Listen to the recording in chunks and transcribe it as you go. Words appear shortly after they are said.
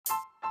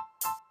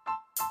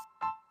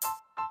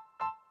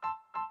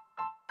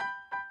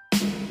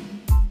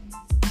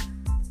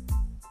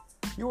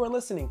You are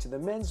listening to the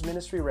Men's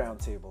Ministry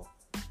Roundtable.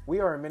 We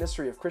are a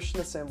ministry of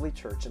Christian Assembly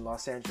Church in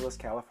Los Angeles,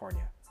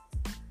 California.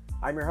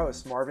 I'm your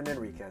host, Marvin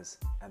Enriquez,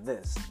 and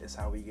this is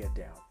how we get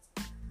down.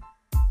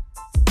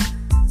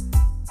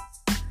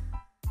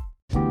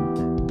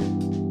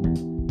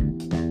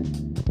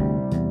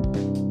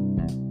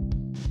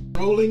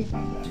 Rolling.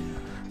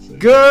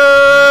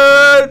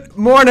 Good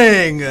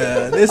morning.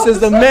 This is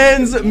the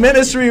Men's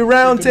Ministry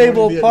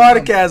Roundtable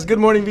podcast. Good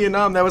morning,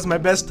 Vietnam. That was my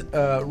best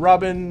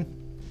Robin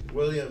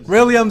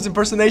Williams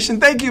impersonation.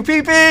 Thank you,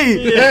 PP.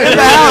 In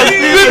the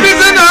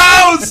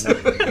house. PP's in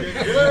the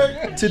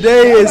house.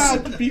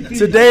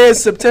 Today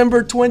is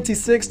September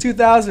 26,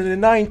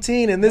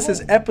 2019, and this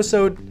is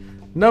episode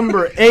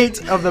number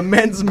 8 of the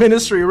Men's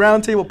Ministry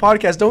Roundtable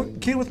podcast. Don't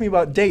kid with me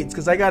about dates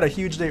because I got a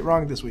huge date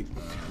wrong this week.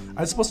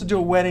 I was supposed to do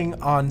a wedding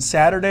on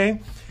Saturday,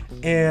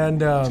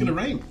 and It's gonna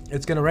rain.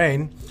 It's gonna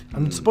rain.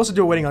 I'm supposed to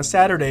do a wedding on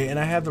Saturday, and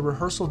I have the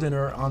rehearsal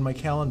dinner on my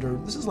calendar.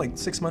 This is like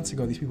 6 months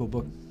ago. These people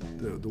booked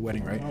the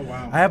wedding, right? Oh,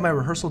 wow. I have my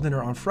rehearsal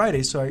dinner on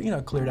Friday, so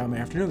I cleared out my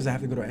afternoon because I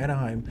have to go to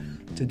Anaheim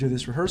to do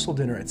this rehearsal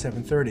dinner at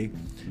 7:30,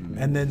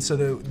 and then so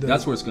the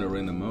that's where it's gonna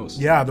rain the most.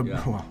 Yeah,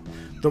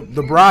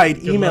 the bride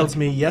emailed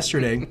me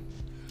yesterday.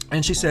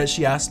 And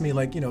she asked me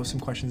some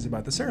questions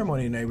about the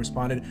ceremony, and I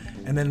responded.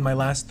 And then my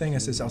last thing, I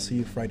says, I'll see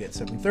you Friday at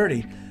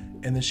 7:30.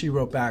 And then she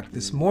wrote back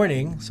this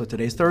morning, so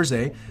today's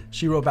Thursday,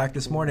 she wrote back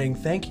this morning,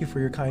 thank you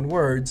for your kind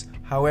words.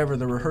 However,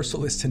 the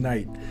rehearsal is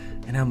tonight.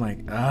 And I'm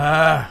like,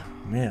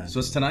 man. So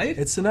it's tonight?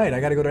 It's tonight.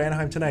 I got to go to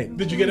Anaheim tonight.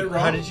 Did you get it wrong?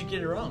 How did you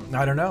get it wrong?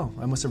 I don't know.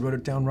 I must have wrote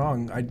it down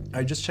wrong.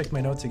 I just checked my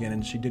notes again,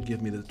 and she did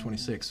give me the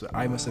 26th. So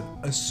I must have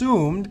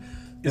assumed.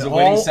 Is the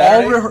wedding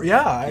Saturday?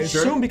 I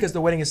Sure? assume because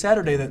the wedding is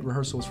Saturday that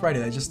rehearsal was Friday.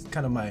 That's just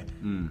kind of my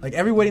like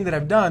every wedding that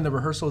I've done, the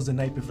rehearsal is the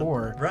night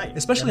before. Right.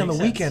 Especially That on the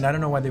makes weekend. sense. I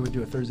don't know why they would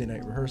do a Thursday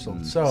night rehearsal.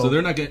 So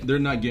they're not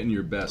getting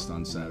your best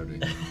on Saturday.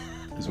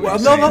 Well,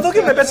 no, they'll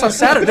get my best on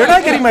Saturday. They're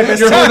not getting my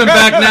best. You're holding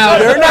back now.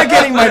 They're not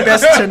getting my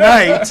best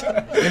tonight.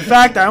 In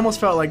fact, I almost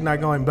felt like not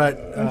going,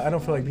 but I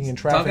don't feel like being in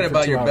traffic. Talking for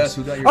about 2 your hours. best,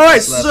 who got your All right,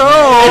 best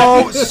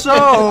last so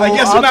I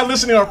guess they're not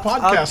listening to our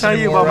podcast I'll tell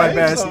you anymore, about my right?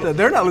 best. So-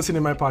 They're not listening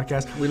to my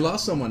podcast. We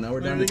lost someone. Now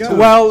we're down to There you 2. go.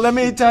 Well, let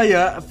me tell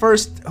you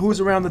first who's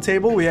around the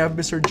table. We have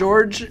Mr.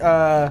 George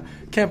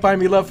Can't Buy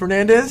Me Love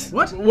Fernandez,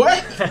 What?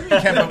 What?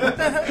 What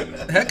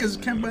the heck is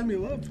Can't Buy Me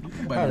Love? You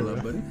can buy me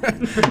love,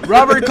 buddy.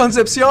 Robert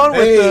Concepcion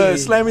with Hey.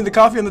 slamming the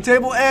coffee on the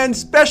table, and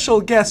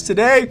special guest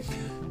today,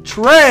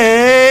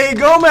 Trey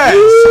Gomez.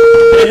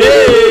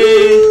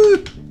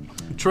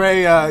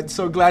 Trey,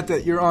 so glad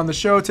that you're on the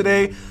show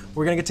today.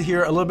 We're going to get to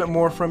hear a little bit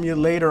more from you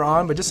later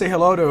on, but just say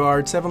hello to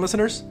our 7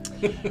 listeners.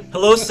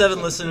 Hello,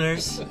 7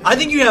 listeners. I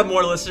think you have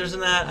more listeners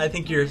than that. I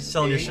think you're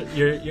selling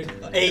your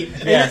 8.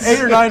 Yes. 8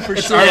 or 9 for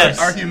sure. Yes.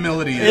 Our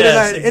humility is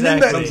Yes, And in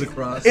exactly. comes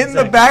across. In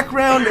the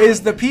background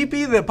is the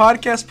PP, the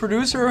podcast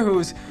producer,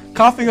 who's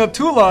coughing up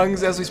 2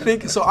 lungs as we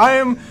speak. So I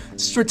am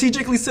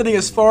strategically sitting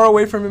as far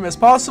away from him as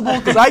possible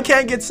because I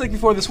can't get sick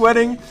before this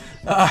wedding.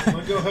 I'm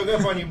gonna go hook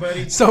up on you,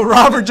 buddy. So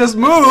Robert just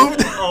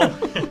moved. Oh.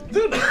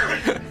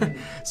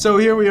 So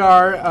here we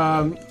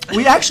are.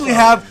 We actually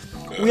have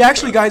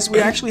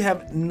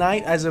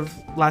 9 as of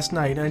last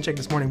night. I didn't check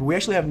this morning, but we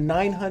actually have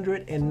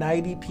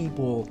 990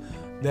 people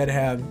that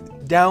have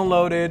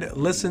downloaded,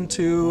 listened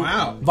to,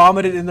 Wow.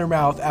 vomited in their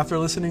mouth after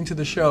listening to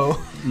the show.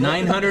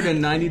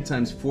 990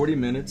 times 40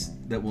 minutes.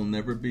 That will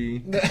never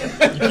be. You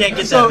can't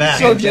get So, that back.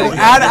 so if you Yeah,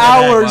 add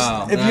hours,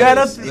 wow, if you that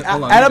add is- up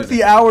hold on, add let up me do the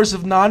that. hours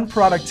of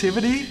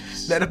non-productivity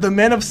that the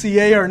men of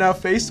CA are now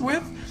faced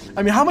with,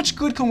 I mean, how much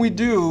good can we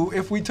do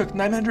if we took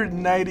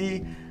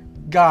 990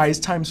 guys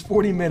times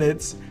 40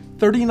 minutes,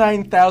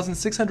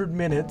 39,600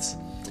 minutes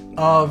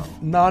of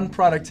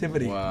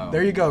non-productivity? Wow.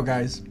 There you go,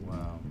 guys.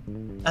 Wow.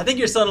 I think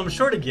you're selling them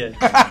short again.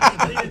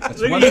 That's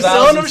Look at you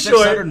selling them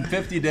short.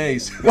 1,650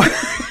 days.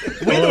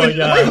 Oh my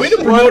gosh. Way to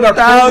promote our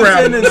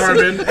program, 1,006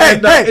 Marvin. Hey,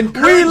 and, hey, we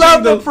encouraging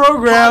love the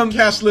program.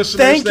 Podcast listeners.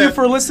 Thank you that-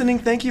 for listening.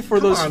 Thank you for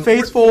those on,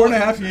 faithful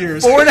 4.5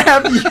 years.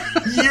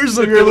 4.5 years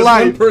of your There was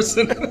life. one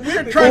person.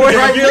 We're trying to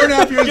drag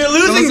 4.5 years. You're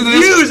losing Listen to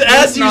this- views this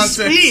as you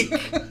nonsense.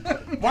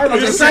 speak. Marvin,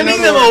 You're just say sending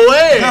another them one.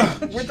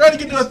 away. We're trying to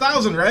get to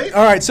 1,000, right?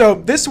 All right, so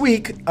this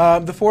week,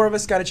 the 4 of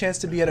us got a chance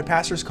to be at a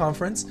pastor's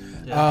conference.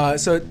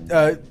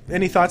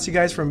 Any thoughts, you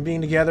guys, from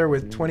being together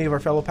with 20 of our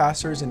fellow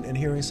pastors and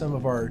hearing some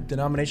of our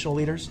denominational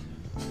leaders?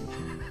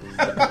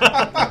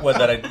 What,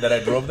 that I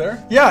drove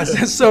there? Yeah,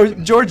 so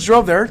George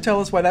drove there.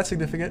 Tell us why that's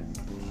significant.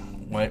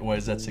 Why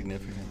is that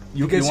significant?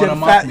 Because wanna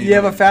mock me, you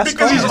have a right? fast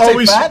Because car. he's Did you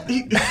always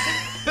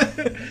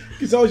say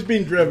he's always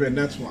being driven.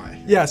 That's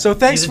why. Yeah, so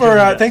thanks He's a for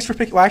driven guy. thanks for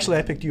picking. Well, actually,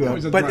 I picked you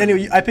Always a up. But driver.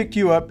 anyway, I picked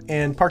you up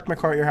and parked my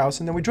car at your house,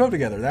 and then we drove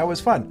together. That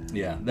was fun.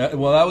 Yeah, that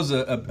was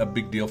a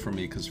big deal for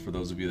me because for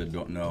those of you that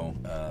don't know,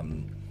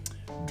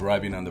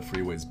 driving on the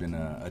freeway has been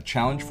a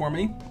challenge for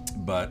me,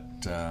 but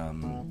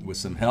with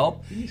some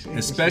help,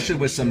 especially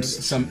with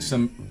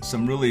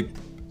some really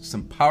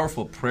some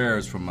powerful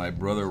prayers from my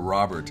brother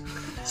Robert.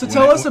 So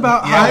tell us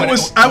about how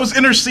I was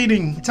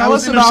interceding. Tell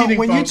us about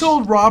when you folks.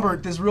 told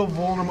Robert this real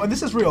vulnerable.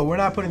 This is real. We're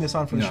not putting this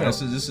on for the show.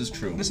 This is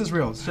true. This is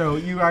real. So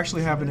you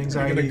actually have an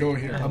anxiety go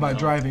here. about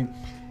driving.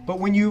 But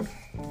when you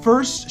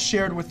first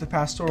shared with the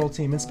pastoral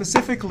team, and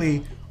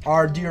specifically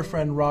our dear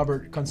friend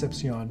Robert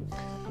Concepcion,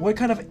 what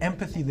kind of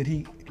empathy did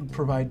he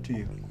provide to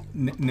you?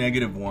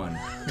 -1.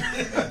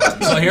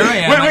 So here I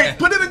am. Wait,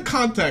 put it in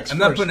context. I'm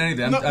first. not putting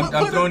anything. No,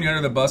 I'm throwing you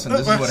under the bus, and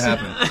this is what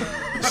happened.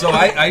 So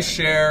I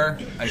share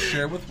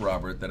with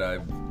Robert that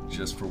I've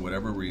just for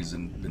whatever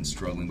reason been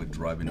struggling with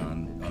driving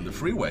on the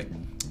freeway,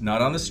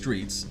 not on the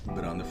streets,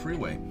 but on the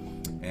freeway,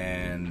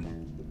 and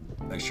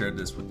I shared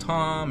this with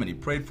Tom, and he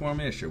prayed for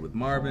me. I shared with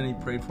Marvin, and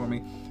he prayed for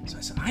me. So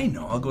I said, I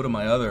know, I'll go to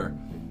my other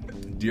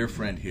dear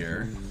friend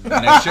here, and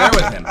I share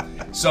with him.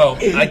 So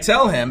I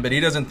tell him, but he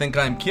doesn't think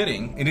I'm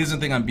kidding. He doesn't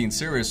think I'm being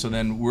serious. So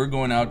then we're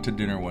going out to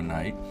dinner one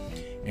night,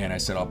 and I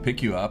said, I'll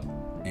pick you up,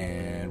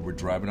 and we're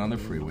driving on the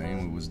freeway,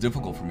 and it was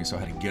difficult for me, so I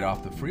had to get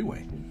off the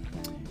freeway.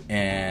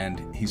 And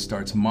he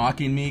starts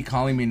mocking me,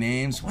 calling me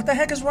names. What the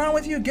heck is wrong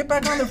with you? Get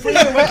back on the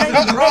freeway. Why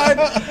can't you drive?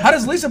 How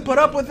does Lisa put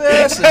up with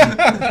this?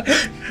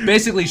 And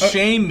basically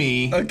shame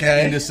me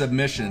into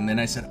submission. And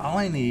I said, all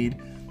I need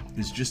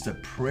is just a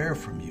prayer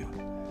from you.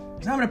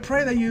 I'm going to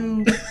pray that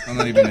you... I'm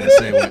not even going to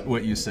say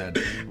what you said.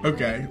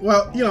 Okay.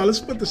 Well, let's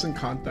put this in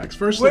context.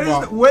 First of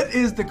all... What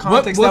is the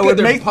context What that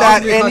would make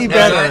that any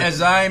better?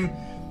 As I'm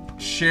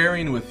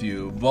sharing with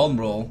you,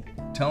 vulnerable,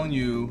 telling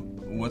you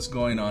what's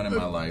going on in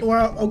my life.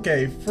 Well,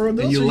 okay. For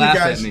those you of you laugh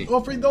guys, at me.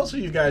 well, for those of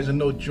you guys that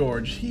know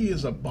George, he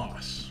is a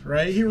boss,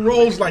 right? He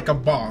rolls like a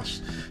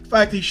boss. In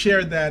fact, he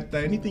shared that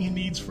anything he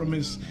needs from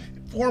his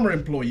former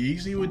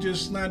employees, he would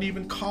just not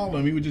even call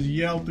them. He would just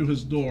yell through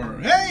his door,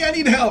 "Hey, I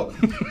need help!"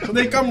 So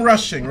they come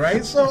rushing,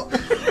 right? So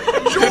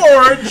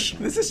George,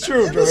 this is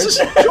true, George.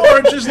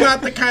 George is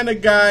not the kind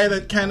of guy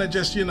that kind of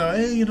just,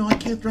 hey, I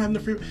can't drive in the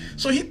freeway.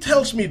 So he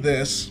tells me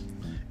this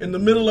in the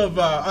middle of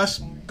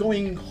us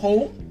going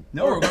home.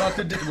 No, we're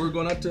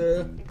going out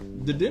to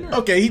the dinner.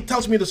 Okay, he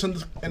tells me this in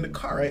the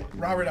car, right?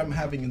 Robert, I'm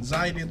having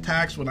anxiety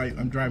attacks when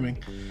I'm driving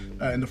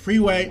in the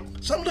freeway.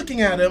 So I'm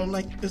looking at him, I'm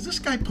like, is this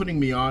guy putting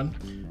me on?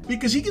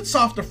 Because he gets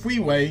off the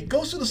freeway,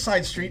 goes to the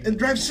side street, and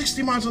drives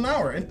 60 miles an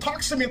hour and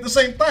talks to me at the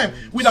same time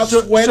without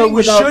sweating. So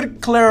we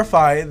should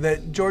clarify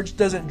that George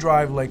doesn't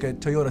drive like a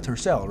Toyota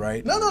Tercel,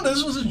 right? No,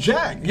 this was a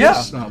Jag.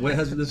 Yeah. No, what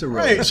has this a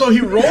Right, so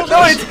he rolls.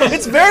 No,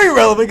 it's very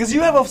relevant because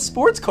you have a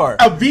sports car.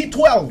 A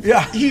V12.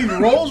 Yeah. He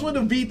rolls with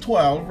a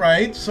V12,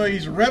 right? So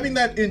he's revving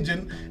that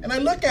engine, and I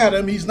look at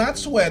him. He's not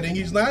sweating.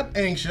 He's not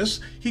anxious.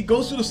 He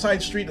goes to the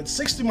side street at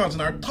 60 miles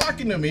an hour,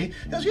 talking to me.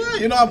 He goes,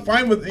 "Yeah, I'm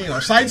fine with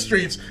side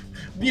streets."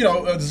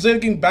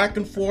 Zigging back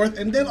and forth,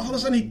 and then all of a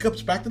sudden he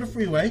comes back to the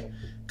freeway.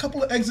 A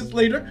couple of exits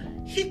later,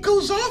 he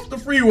goes off the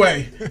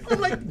freeway. I'm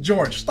like,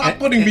 George, stop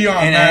putting me on,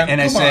 man.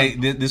 And I say,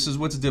 this is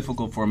what's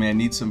difficult for me. I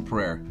need some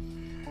prayer.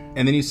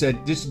 And then he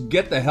said, just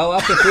get the hell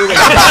off the freeway.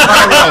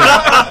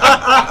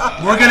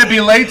 We're going to be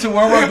late to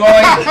where we're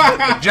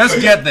going. Just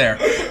get there.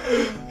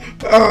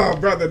 Oh,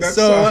 brother, that's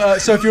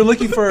so if you're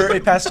looking for a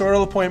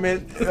pastoral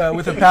appointment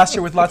with a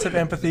pastor with lots of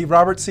empathy,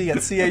 Robert C. at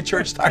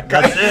cachurch.com.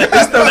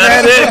 That's the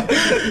man.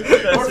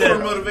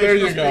 There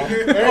you go.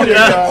 There you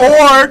go.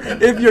 Or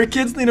if your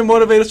kids need a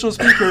motivational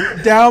speaker,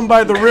 down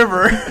by the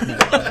river.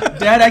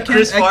 Dad, I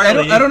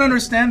don't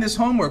understand this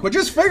homework. Well,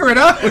 just figure it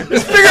out.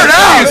 Just figure it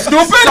out. You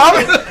stupid.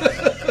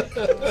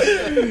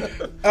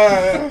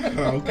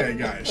 Okay,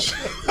 guys.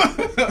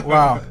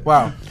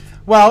 Wow.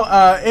 Well,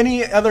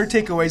 any other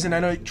takeaways? And I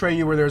know, Trey,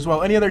 you were there as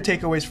well. Any other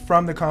takeaways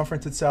from the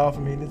conference itself? I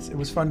mean, it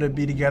was fun to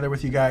be together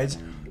with you guys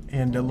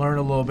and to learn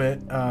a little bit.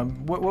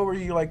 What were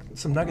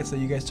some nuggets that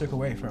you guys took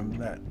away from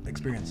that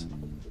experience?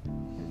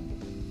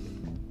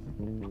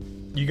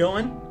 You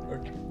going?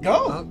 Go.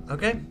 Oh,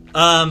 okay.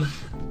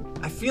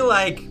 I feel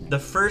like the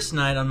first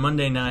night on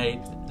Monday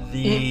night,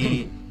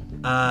 the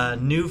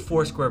new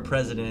Foursquare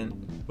president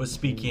was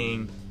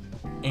speaking,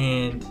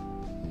 and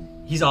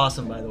he's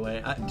awesome, by the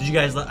way. Did you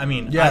guys? I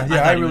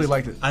really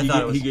liked it. I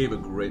thought he gave a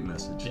great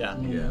message. Yeah.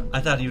 I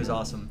thought he was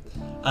awesome.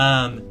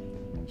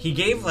 He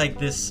gave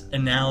this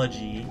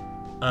analogy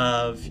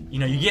of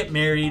you get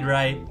married,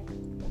 right,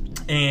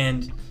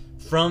 and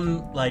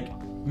from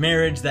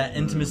marriage, that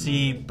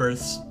intimacy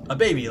births a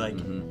baby,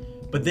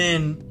 but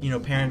then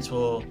parents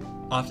will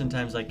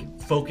oftentimes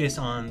focus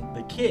on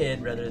the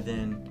kid rather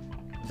than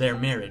their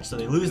marriage, so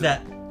they lose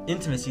that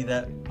intimacy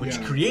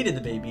which created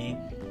the baby.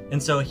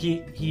 And so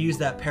he used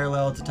that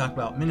parallel to talk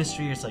about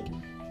ministry. It's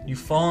you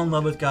fall in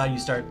love with God,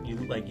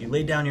 you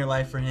lay down your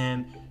life for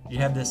Him, you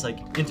have this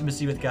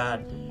intimacy with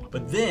God,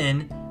 but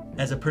then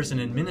as a person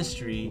in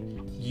ministry,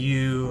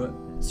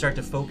 you start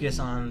to focus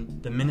on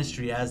the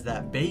ministry as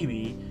that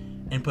baby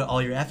and put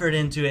all your effort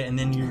into it, and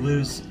then you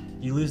lose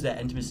that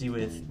intimacy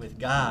with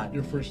God.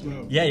 Your first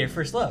love. Yeah, your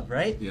first love,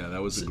 right? Yeah,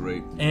 that was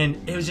great. And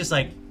it was just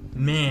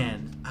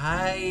man,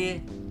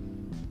 I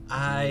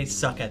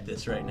suck at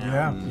this right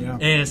now. Yeah.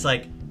 And it's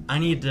I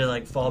need to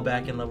like fall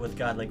back in love with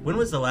God. Like, when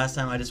was the last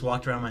time I just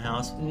walked around my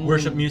house,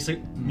 worship music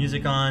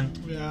on,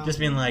 just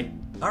being like,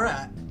 all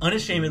right,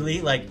 unashamedly,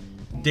 like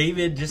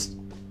David, just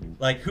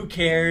like, who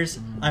cares?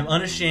 I'm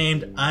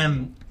unashamed.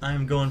 I'm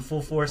going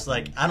full force.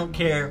 Like, I don't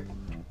care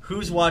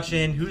who's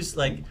watching, who's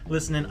like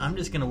listening. I'm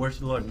just gonna worship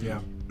the Lord. Yeah.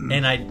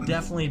 And I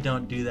definitely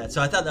don't do that.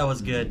 So I thought that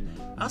was good.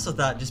 I also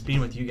thought just being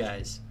with you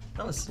guys,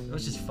 it was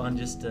just fun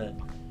just to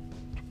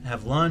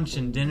have lunch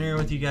and dinner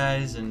with you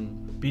guys and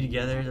be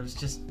together. It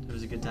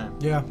was a good time.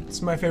 Yeah,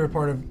 it's my favorite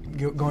part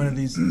of going to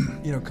these,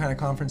 kind of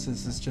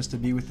conferences is just to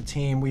be with the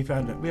team. We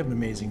have an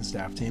amazing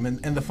staff team, and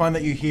the fun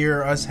that you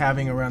hear us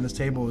having around this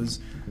table is,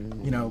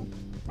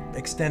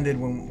 extended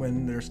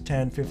when there's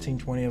 10, 15,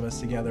 20 of us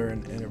together,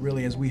 and it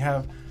really is. We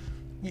have,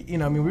 we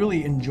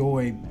really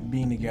enjoy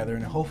being together,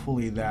 and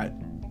hopefully that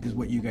is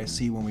what you guys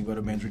see when we go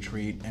to men's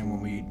retreat and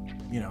when we,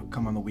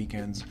 come on the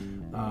weekends.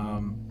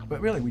 But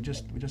really, we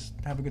just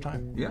have a good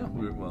time. Yeah,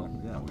 we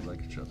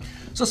like each other.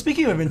 So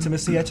speaking of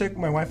intimacy, I took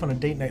my wife on a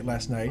date night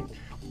last night.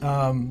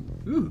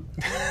 Ooh.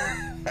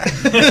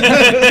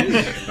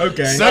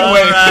 Okay.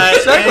 Segue.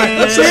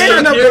 Let's just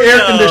turn up the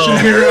air conditioner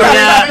here.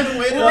 Yeah.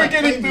 We're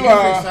getting to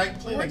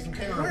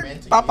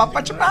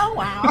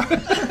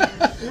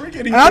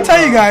And I'll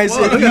tell you guys,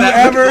 if you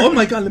ever, Oh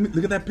my God!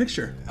 Look at that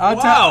picture.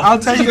 I'll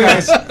tell you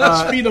guys,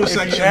 Speedo if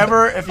section.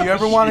 you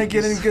ever want to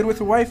get in good with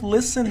your wife,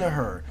 listen to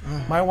her.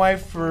 My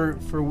wife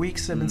for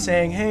weeks have been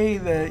saying, hey,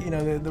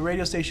 the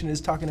radio station is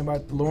talking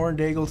about Lauren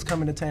Daigle's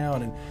coming to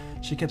town, and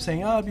she kept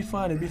saying, oh, it'd be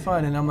fun,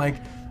 and I'm like,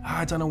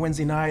 it's on a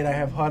Wednesday night, I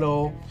have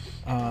huddle,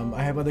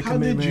 I have other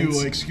commitments. How did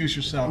you excuse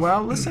yourself?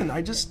 Well, listen,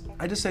 I just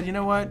said, you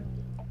know what,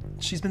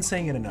 she's been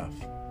saying it enough.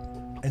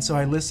 And so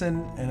I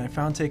listened, and I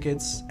found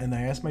tickets, and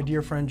I asked my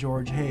dear friend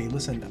George, hey,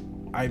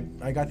 listen,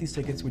 I got these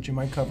tickets, would you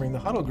mind covering the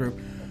huddle group?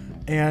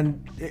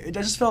 And it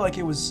just felt like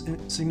it was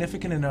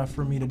significant enough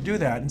for me to do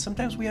that. And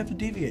sometimes we have to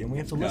deviate, and we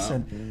have to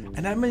listen.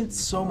 And that meant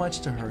so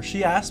much to her.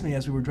 She asked me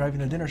as we were driving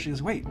to dinner, she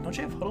goes, wait, don't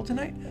you have huddle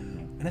tonight?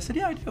 And I said,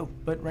 yeah, I do.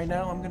 But right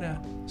now I'm going to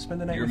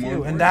spend the night with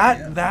you. And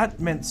that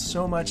meant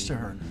so much to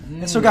her.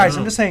 And so, guys,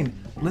 I'm just saying,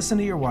 listen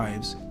to your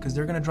wives, because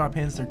they're going to drop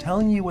hints. They're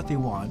telling you what they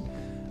want.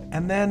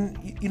 And then,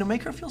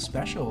 make her feel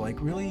special. Like,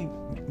 really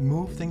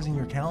move things in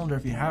your calendar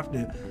if you have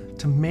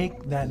to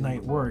make that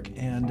night work.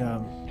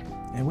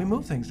 And we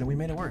moved things, and we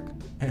made it work.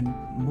 And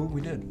move we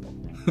did.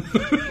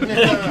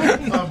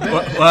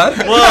 What?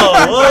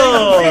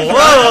 Whoa!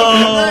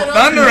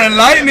 Thunder and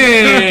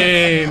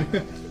lightning!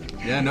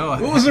 Yeah, no.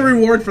 What was the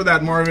reward for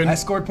that, Marvin? I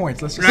scored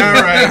points. Let's just All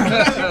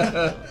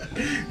right.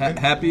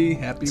 Happy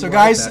So wife,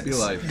 guys, happy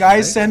life.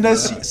 guys, send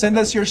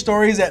us your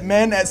stories at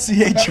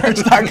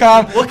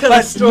men@church.com. What kind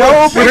of stories?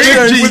 No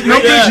pictures. G, no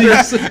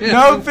pictures.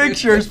 No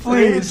pictures,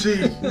 please. G.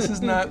 This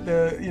is not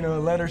the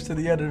letters to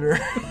the editor.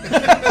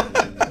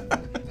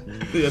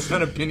 That's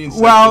not opinion.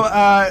 Well,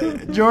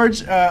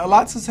 George,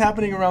 lots is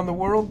happening around the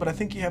world, but I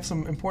think you have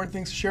some important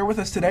things to share with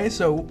us today.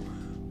 So,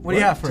 what do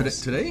you have for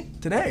us today?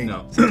 Today,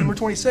 No. September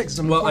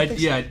 26th. Well, I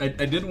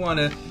did want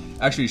to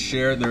actually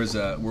share.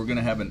 We're going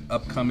to have an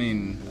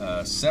upcoming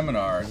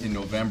seminar in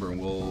November,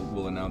 and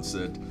we'll announce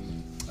it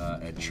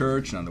at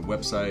church and on the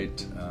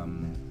website,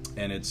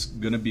 and it's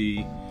going to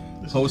be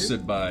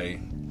hosted by.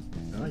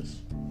 Nice.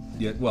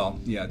 It's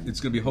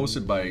going to be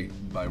hosted by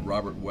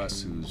Robert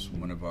West, who's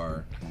one of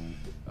our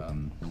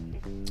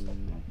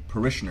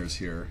parishioners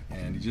here,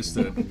 and he's just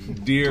a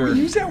dear.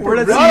 Use that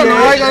word.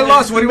 I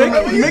lost. What do you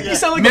want? You make me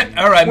sound like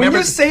all right, when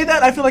you say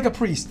that, I feel like a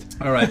priest.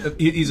 All right,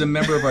 he's a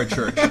member of our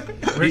church.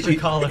 Richard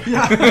Collar.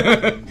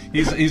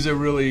 He's a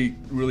really,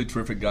 really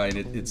terrific guy, and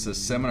it's a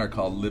seminar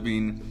called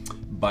Living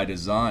by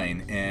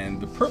Design,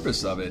 and the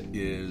purpose of it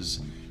is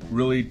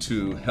really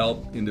to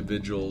help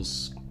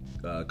individuals,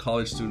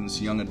 college students,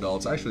 young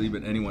adults, actually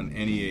even anyone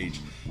any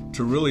age,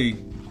 to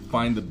really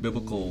find the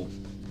biblical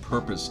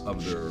purpose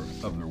of their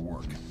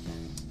work.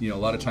 A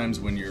lot of times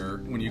when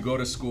you go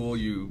to school,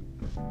 you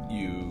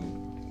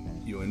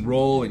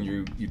enroll and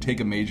you take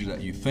a major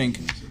that you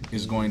think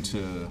is going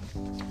to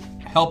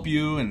help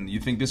you, and you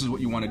think this is what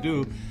you want to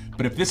do.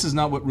 But if this is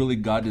not what really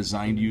God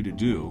designed you to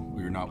do, or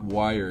you're not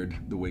wired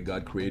the way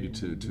God created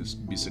to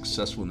be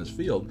successful in this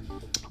field,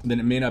 then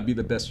it may not be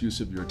the best use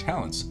of your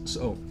talents.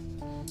 So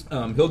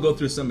he'll go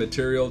through some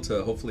material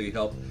to hopefully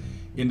help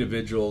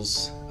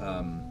individuals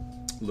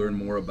learn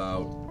more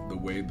about the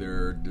way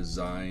they're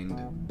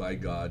designed by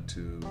God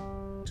to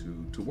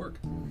work.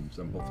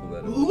 So I'm hopeful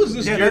that. Who is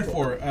this geared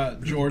for,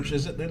 George?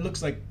 It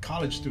looks like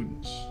college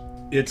students.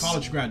 It's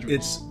college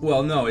graduates.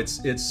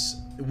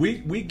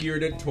 We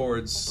geared it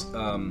towards.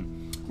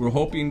 We're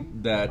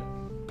hoping that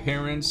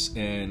parents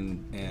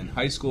and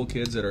high school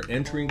kids that are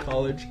entering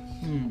college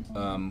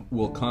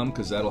will come,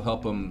 because that'll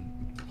help them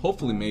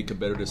hopefully make a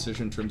better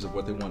decision in terms of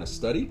what they want to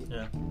study,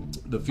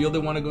 the field they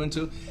want to go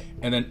into,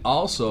 and then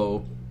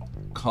also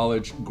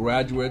college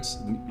graduates,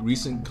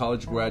 recent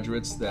college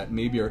graduates that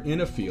maybe are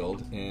in a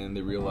field and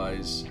they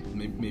realize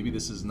maybe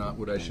this is not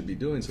what I should be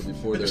doing. So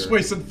before I they're just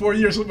wasted 4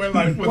 years of my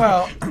life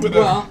with, with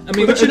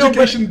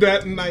education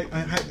debt, and I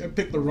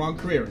picked the wrong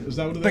career. Is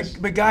that what it is?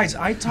 But guys,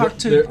 I talk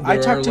to There are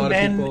a lot of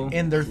men people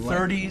in their like-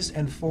 30s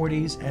and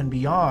 40s and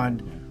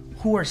beyond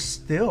who are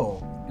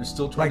still You're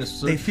still trying like to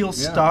search. they feel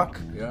Yeah, stuck.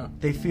 Yeah.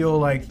 They feel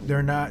like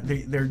they're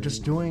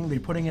just they're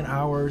putting in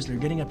hours, they're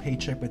getting a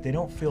paycheck, but they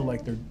don't feel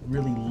like they're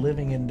really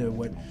living into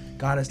what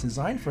God has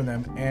designed for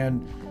them.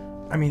 And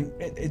I mean,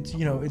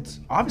 it's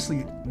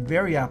obviously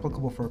very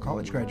applicable for a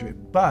college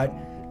graduate, but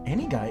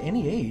any guy,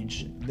 any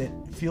age that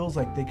feels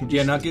like they could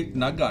just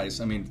Not guys.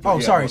 I mean.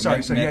 Oh, sorry.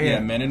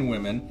 Men and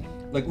women.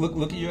 Like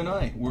look at you and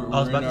I. We're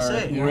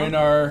in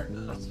our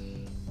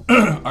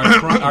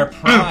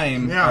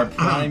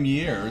prime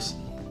years,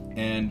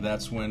 and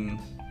that's when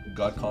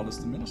God called us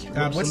to ministry.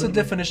 What's the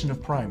definition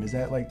of prime? Is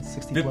that like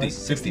 60 plus?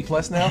 60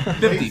 plus now?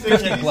 50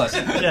 plus.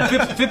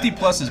 50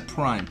 plus is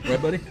prime,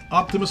 right, buddy?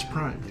 Optimus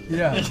Prime.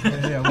 Yeah.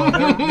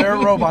 Well, they're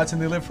robots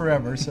and they live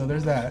forever, so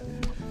there's that.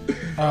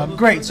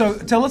 Great. So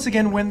tell us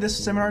again when this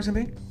seminar is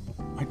going to be.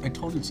 I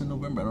told you it's in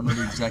November. I don't know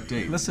the exact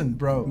date. Listen,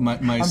 bro. My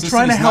I'm assistant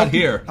trying to is help not you.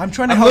 here. I'm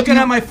trying to help looking you.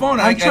 at my phone.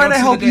 I'm trying to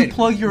help you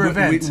plug your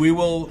event. We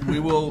will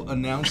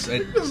announce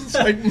it.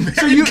 So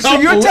you're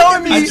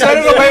telling me? I said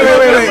it. Wait.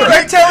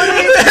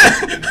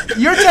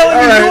 You're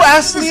telling me you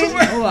asked me?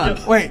 Hold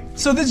on. Wait.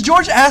 So this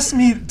George asked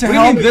me to What do you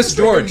help. mean this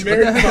George? What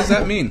the heck does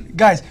that mean?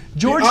 Guys,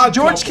 George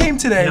couple. came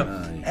today.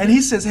 And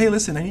he says, "Hey,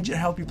 listen, I need you to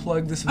help you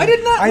plug this." I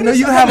did not. I know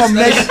you have a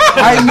mega.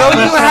 I know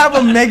you have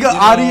a mega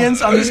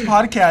audience on this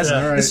podcast.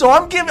 right. So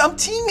I'm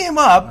teeing him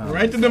up.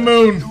 Right to the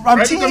moon. I'm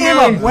right to teeing the him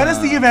moon. up. When is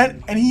the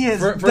event? And he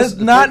does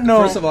not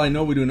know. First of all, I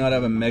know we do not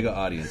have a mega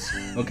audience.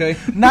 Okay.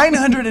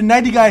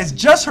 990 guys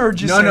just heard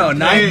you say. No.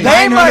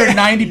 They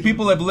 990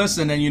 people have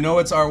listened, and you know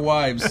it's our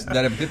wives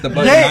that have hit the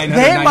button.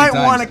 They might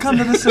times. want to come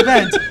to this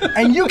event,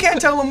 and you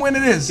can't tell them when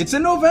it is. It's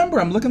in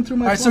November. I'm looking through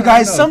my. All right, phone. so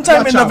guys, I know.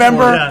 sometime in Watch out for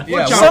November, it.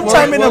 Yeah,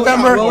 sometime in we'll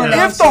November,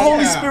 announce if the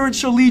Holy Spirit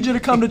shall lead you to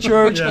come to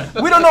church, Yeah.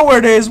 we don't know where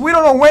it is, we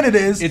don't know when it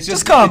is, It's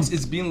just come.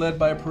 It's being led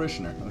by a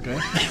parishioner. Okay.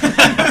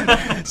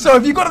 So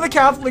if you go to the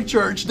Catholic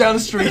Church down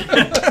the street,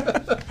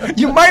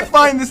 you might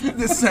find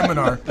this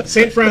seminar.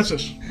 St.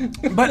 Francis.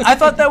 But I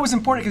thought that was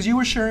important because you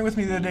were sharing with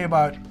me the other day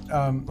about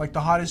like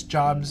the hottest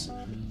jobs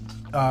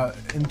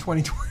in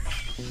 2020.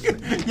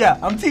 Yeah,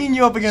 I'm teeing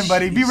you up again,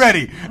 buddy. Be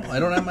ready. I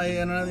don't have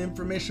the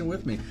information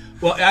with me.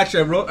 Well,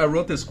 actually, I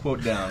wrote this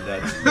quote down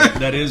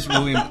that is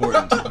really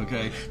important.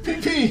 Okay.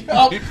 PP.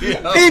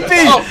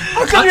 PP,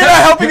 how come you're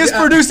not helping us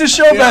produce the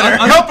show better?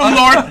 Help him,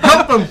 Lord.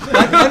 Help him.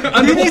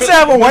 He needs to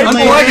have a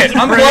whiteboard.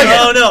 Unplug it.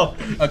 Oh no.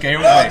 Okay,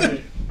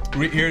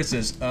 here it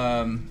says.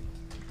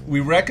 We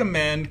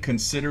recommend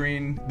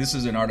considering. This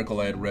is an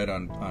article I had read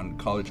on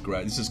college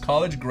grad. This is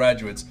college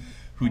graduates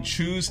who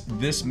choose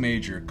this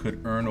major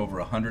could earn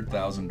over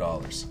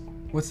 $100,000.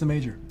 What's the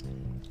major?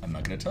 I'm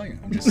not going to tell you.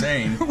 I'm just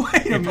saying.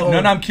 Wait a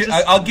minute. No, I'm kidding.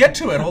 I'll get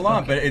to it. Hold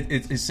on. But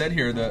it said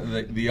here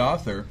the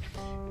author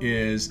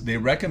is they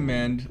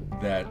recommend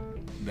that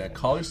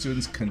college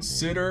students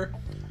consider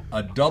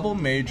a double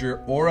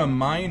major or a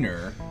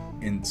minor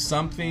in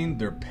something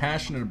they're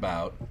passionate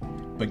about,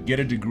 but get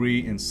a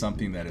degree in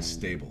something that is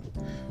stable.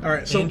 All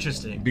right. So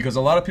Interesting. Because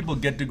a lot of people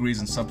get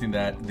degrees in something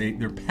that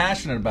they're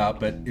passionate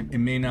about, but it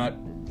may not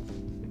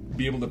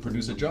be able to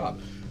produce a job,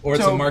 or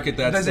it's a market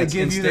that's does it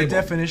give unstable. you the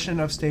definition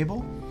of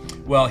stable?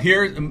 Well,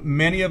 here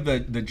many of the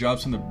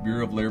jobs from the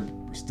Bureau of Labor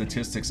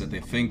Statistics that they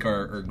think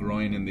are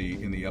growing in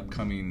the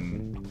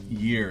upcoming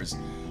years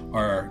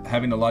are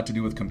having a lot to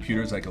do with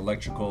computers, like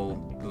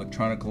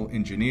electronical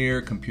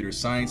engineer, computer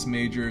science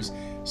majors.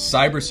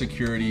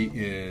 Cybersecurity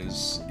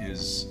is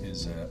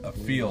a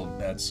field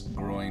that's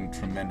growing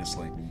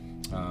tremendously.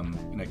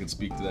 And I can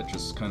speak to that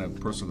just kind of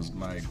personally.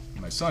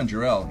 My son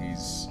Jarrell,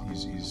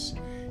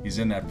 he's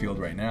in that field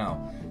right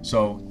now.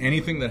 So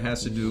anything that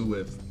has to do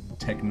with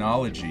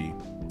technology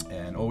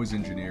and always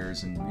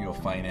engineers and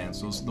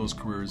finance, those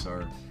careers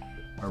are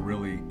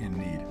really in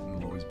need and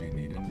will always be in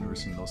need, and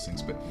nursing, those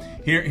things. But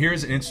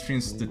here's an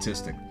interesting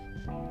statistic.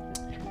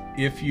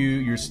 If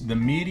the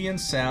median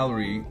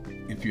salary,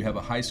 if you have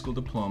a high school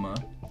diploma,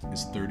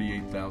 is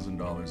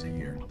 $38,000 a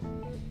year.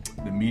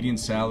 The median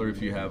salary,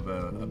 if you have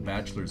a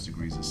bachelor's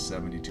degree, is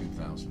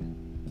 $72,000.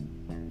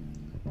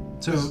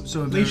 So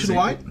there's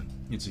nationwide.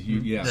 It's a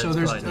huge, yeah. So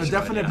there's probably a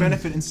definite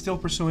benefit in still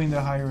pursuing the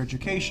higher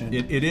education.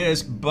 It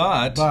is,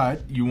 but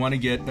But- you want to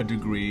get a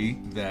degree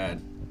that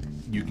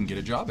you can get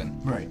a job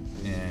in. Right.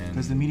 And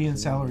Because the median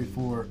salary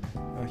for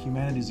a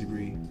humanities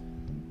degree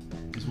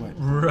is what?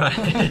 Right.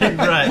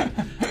 Right.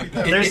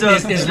 There's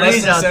those it's degrees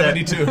less than out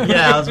 72. there.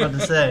 Yeah, I was about to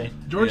say.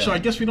 George, so Yeah. I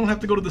guess we don't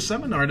have to go to the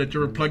seminar that you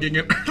were plugging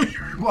in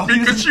earlier. Well, he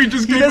because doesn't- you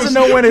just he gave doesn't us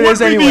know when it what is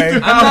we need anyway.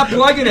 to I'm not have.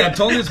 plugging it. I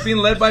told you it's being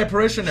led by a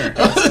parishioner.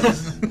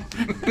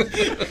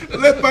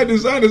 Led by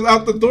Design is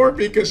out the door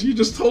because you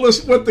just told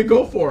us what to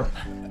go for.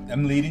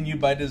 I'm leading you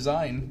by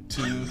design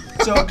to.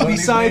 So one of these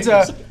besides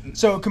majors.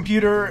 So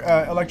computer,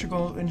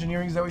 electrical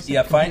engineering, is that what you said?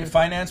 Yeah, Computer-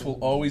 finance will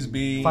always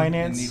be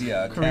Finance, in the,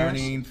 careers?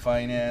 accounting,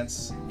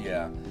 finance,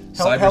 Healthcare, I'm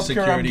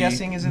cybersecurity.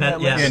 guessing, is in Med-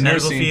 that yeah, list.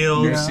 medical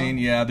field. nursing.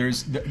 Yeah, there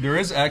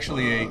is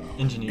actually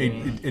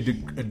Engineering.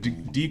 a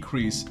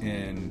decrease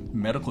in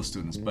medical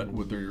students, but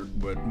what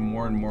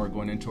more and more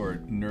going into our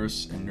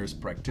nurse and nurse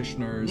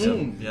practitioners,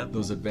 Yep.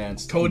 those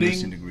advanced Coding.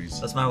 nursing degrees.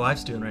 That's my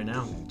wife's doing right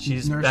now.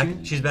 She's Nursing?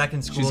 back. She's back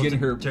in school. She's getting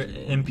her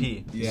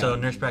MP, Yeah. so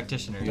nurse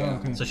practitioner. Yeah.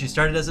 okay. So she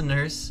started as a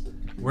nurse,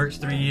 worked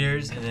 3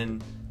 years, and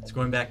then is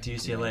going back to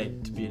UCLA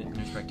to be a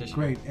nurse practitioner.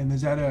 Great. And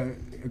is that a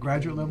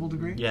graduate level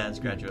degree? Yeah, it's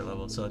graduate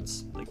level, so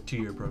it's like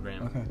 2-year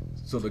program. Okay.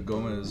 So the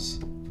Gomez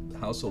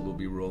household will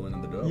be rolling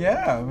in the dough.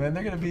 Yeah, man,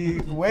 they're gonna be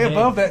way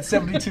above that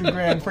 72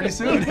 grand pretty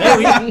soon.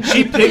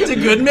 She picked a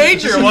good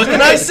major. What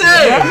can I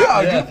say?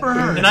 Yeah, good for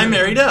her. And I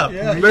married up.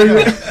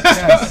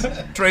 Yes.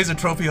 Trey's a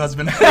trophy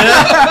husband.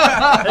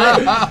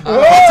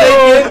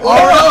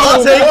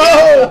 I'll take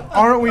it.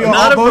 Aren't we all?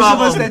 Not a Most of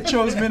us problem. that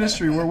chose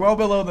ministry, we're well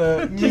below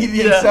the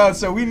median Yeah. south,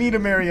 so we need to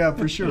marry up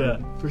for sure, Yeah.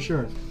 for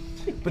sure.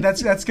 But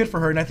that's good for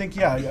her, and I think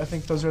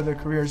those are the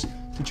careers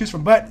to choose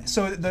from. But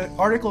so the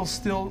article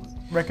still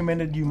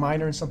recommended you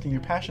minor in something you're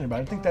passionate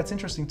about. I think that's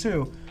interesting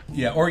too.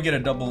 Yeah, or get a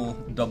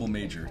double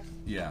major.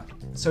 Yeah,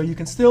 So you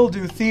can still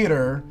do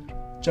theater,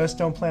 just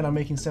don't plan on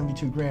making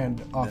 72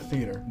 grand off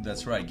theater.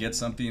 that's right. Get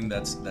something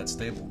that's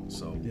stable.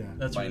 So Yeah.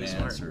 That's really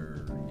finance smart.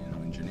 or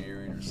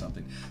engineering or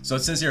something. So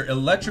it says here,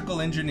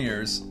 electrical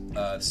engineers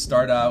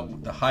start out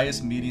with the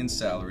highest median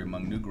salary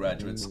among new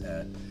graduates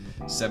at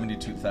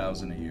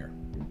 $72,000 a year.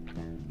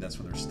 That's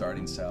what their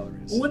starting salary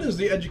is. What is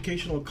the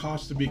educational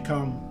cost to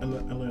become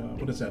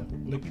what is that?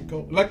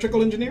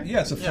 Electrical engineer?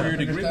 Yeah, it's a 4-year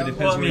degree, but it depends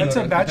Well, I where mean, you That's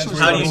go. a Depends bachelor's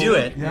where How do you go. do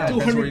it? Yeah.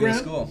 Depends where 200 you go to grand?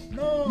 school.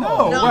 No,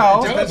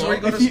 well, depends where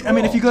you go to if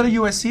school. you go to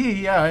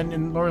USC, yeah,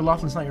 and Lori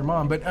Laughlin's not your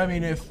mom, but I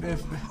mean, if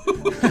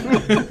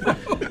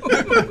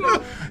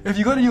if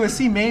you go to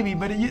USC, maybe,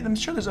 but I'm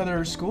sure there's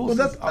other schools.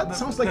 Well, that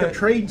sounds like a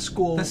trade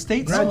school. The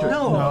state's graduate.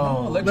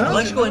 no.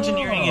 Electrical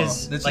engineering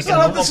is This like is a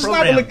not- normal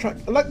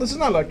program. This is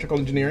not electrical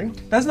engineering.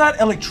 That's not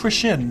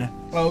electrician.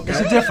 Okay. There's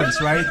a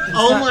difference, right? It's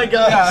Oh not- my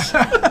gosh.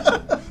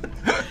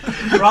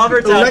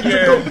 Robert's out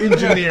Electrical here.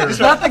 engineer. It's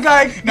not the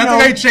guy. Not the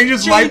guy who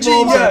changes light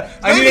bulbs. Yeah,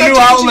 I need a Maybe new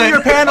changing outlet.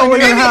 your panel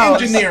in your Any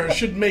house. engineer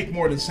should make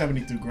more than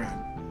 72 grand.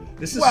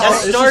 This is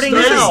That's starting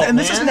This is- out, and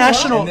this is man.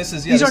 national. And this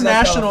is- these this are is not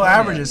national California.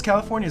 averages.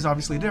 California is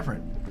obviously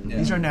different.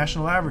 These are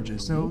national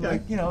averages. So,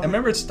 like, you know, And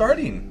remember, it's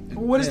starting.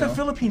 what is You the know.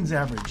 Philippines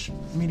average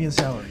median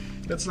salary?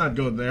 Let's not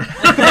go there.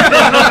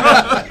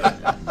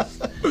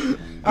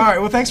 All right.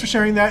 Well, thanks for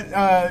sharing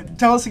that.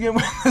 Tell us again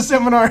what the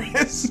seminar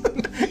is,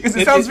 because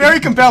it sounds very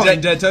compelling.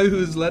 Did I tell you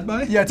who it's led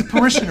by? Yeah, it's a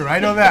parishioner. I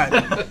know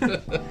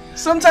that.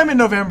 Sometime in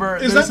November,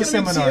 Is there's that a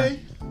going to be seminar. CA?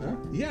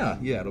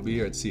 Yeah, it'll be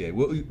here at CA.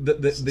 Well,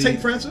 St.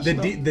 Francis? The,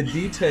 No. the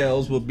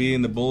details will be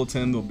in the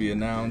bulletin. They'll be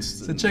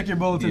announced. So check your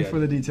bulletin Yeah. for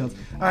the details.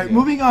 All right,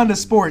 moving on to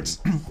sports.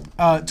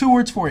 2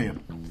 words for you.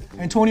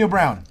 Antonio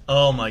Brown.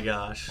 Oh my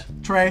gosh.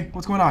 Trey,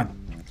 what's going on?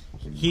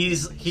 He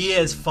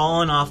has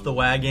fallen off the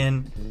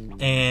wagon,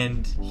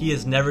 and he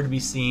is never to be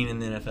seen in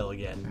the NFL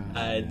again.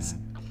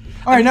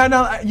 All right,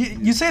 now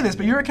you say this,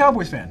 but you're a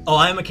Cowboys fan.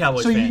 I am a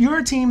Cowboys So fan. you're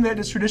a team that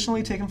has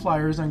traditionally taken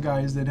flyers on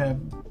guys that have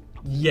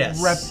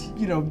yes.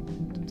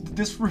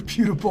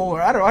 disreputable,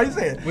 or I don't know how you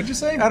say it. What'd you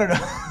say? I don't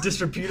know.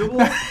 Disreputable?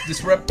 What is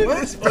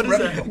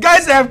that?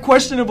 Guys that have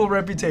questionable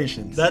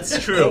reputations. That's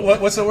true.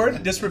 What's the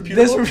word?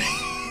 Disreputable?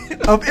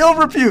 Of ill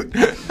repute.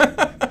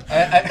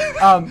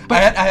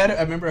 I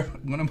remember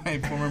one of my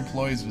former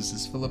employees was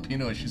this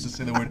Filipino, and she used to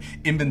say the word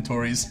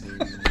inventories.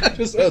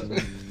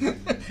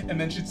 And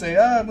then she'd say,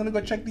 I'm going to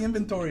go check the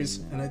inventories.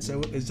 And I'd say,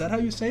 is that how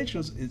you say it? She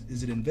goes,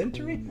 is it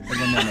inventory? I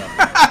go,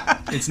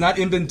 no. It's not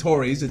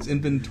inventories, it's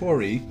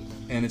inventory,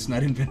 and it's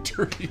not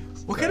inventory.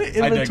 What kind of I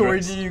inventory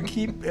digress. do you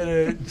keep at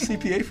a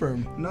CPA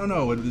firm?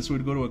 No, this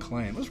would go to a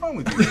client. What's wrong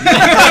with you?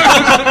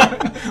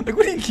 Like,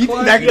 what do you keep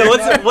in that? Yeah,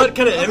 what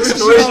kind of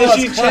inventory is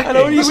she I don't checking?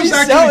 even This is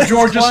sell actually it.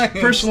 George's clients.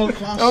 personal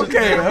closet.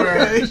 Okay.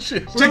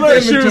 Check the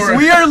inventory.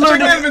 We are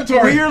learning. Check the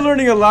inventory. We are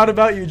learning a lot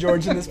about you,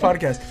 George, in this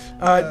podcast.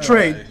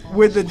 Trey,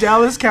 would the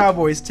Dallas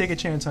Cowboys take a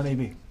chance on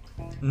AB?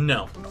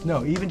 No.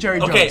 No, even Jerry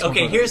Jones. Okay, won't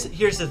go there.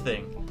 here's the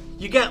thing.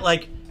 You got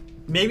like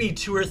maybe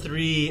 2 or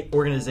 3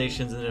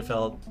 organizations in the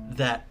NFL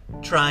that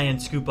try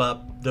and scoop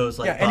up those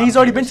like Yeah, and he's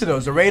already been to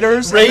those. The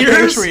Raiders, and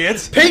the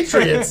Raiders,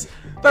 Patriots.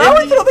 But I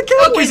would throw the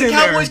Cowboys the in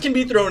Cowboys there. can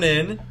be thrown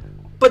in,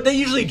 but they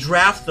usually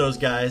draft those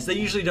guys. They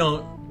usually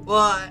don't.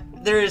 Well,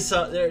 there's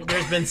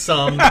been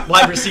some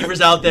wide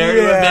receivers out there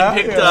who have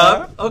been picked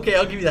up. Okay,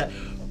 I'll give you that.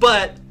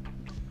 But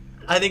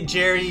I think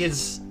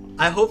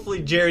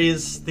hopefully Jerry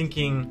is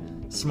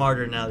thinking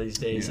smarter now these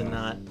days and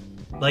not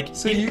like.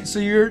 So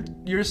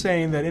you're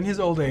saying that in his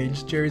old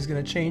age, Jerry's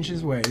going to change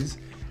his ways,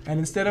 And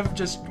instead of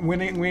just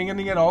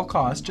winning at all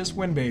costs, just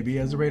win, baby,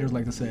 as the Raiders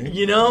like to say.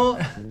 You know,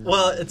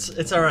 well,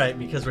 it's all right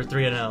because we're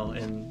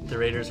 3-0, and the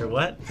Raiders are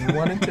what?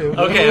 1-2.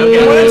 Okay.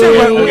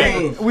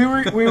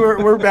 1-2. But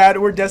we're bad.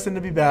 We're destined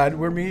to be bad.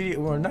 We're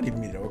not even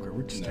mediocre.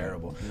 We're just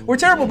terrible. We're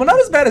terrible, but not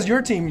as bad as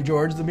your team,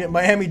 George, the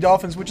Miami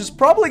Dolphins, which is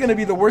probably going to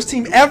be the worst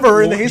team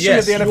ever in the history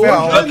of the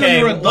NFL.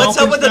 Okay, what's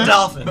up with the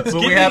Dolphins?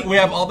 But we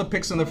have all the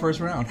picks in the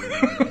first round.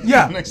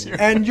 Yeah, next year.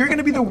 And you're going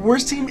to be the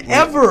worst team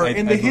ever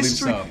in the I believe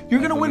history. so. You're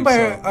going to win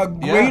by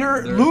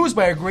lose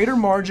by a greater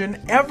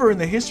margin ever in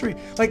the history.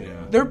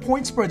 Their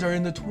point spreads are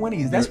in the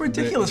 20s. That's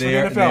ridiculous for the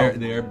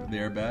NFL. They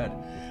are bad.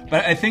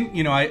 But I think,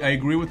 I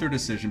agree with their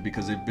decision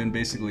because they've been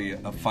basically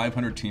a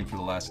 500 team for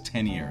the last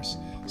 10 years.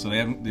 So they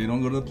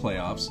don't go to the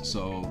playoffs.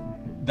 So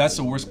that's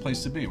the worst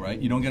place to be, right?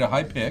 You don't get a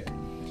high pick,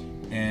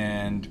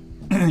 and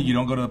you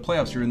don't go to the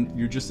playoffs.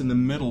 You're just in the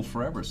middle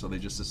forever. So they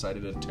just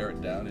decided to tear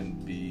it down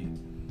and be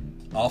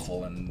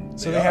awful. And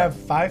so they have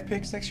 5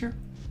 picks next year?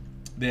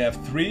 They have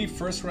 3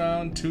 first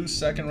round, 2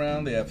 second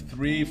round. They have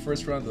 3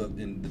 first round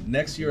in the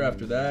next year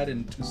after that,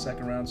 and 2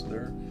 second rounds. So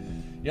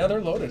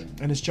they're loaded.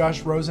 And is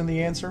Josh Rosen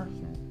the answer?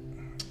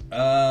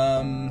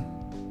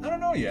 I don't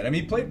know yet. I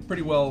mean, he played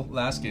pretty well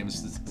last game.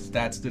 His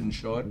stats didn't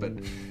show it, but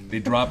they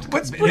dropped.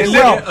 What's pretty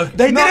well?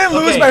 They didn't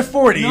lose by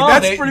 40. No,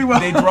 that's pretty well.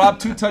 They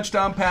dropped 2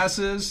 touchdown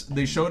passes.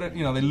 They showed it.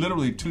 They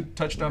literally 2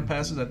 touchdown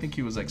passes. I think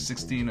he was like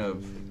 16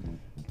 of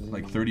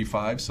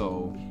 35.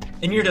 So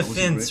in your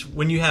defense,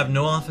 when you have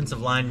no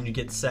offensive line and you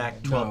get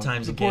sacked 12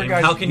 times a game,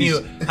 guy, how can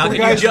you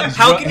judge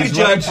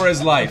judge for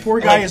his life? The poor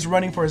guy is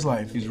running for his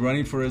life. He's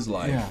running for his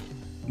life. Yeah.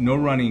 No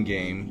running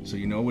game, so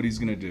you know what he's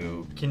gonna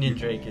do. Kenyon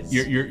Drake is.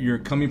 You're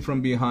coming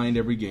from behind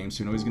every game, so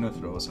you know he's gonna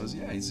throw. So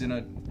he's in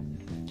a.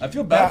 I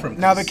feel bad for him.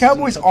 Now the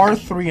Cowboys are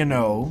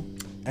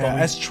 3-0,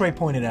 as Trey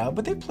pointed out,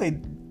 but they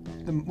played.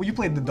 You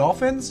played the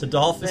Dolphins. The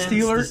Dolphins. The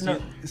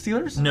Steelers.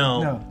 Steelers.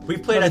 No. We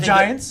played the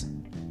Giants.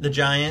 The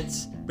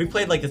Giants. We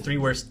played like the 3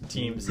 worst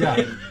teams in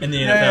the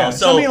NFL. Yeah.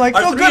 So I mean,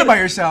 feel good about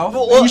yourself.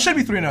 Well, you should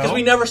be 3-0 because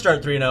we never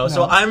start 3-0. No.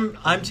 So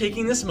I'm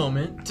taking this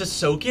moment to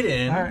soak it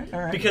in. All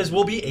right. Because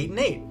we'll be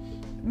 8-8.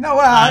 No,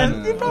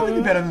 you'd probably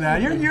be better than that.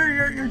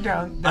 You're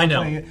down. I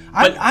know. It.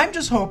 I'm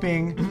just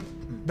hoping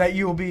that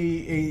you will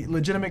be a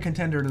legitimate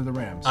contender to the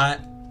Rams.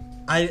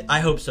 I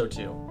hope so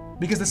too.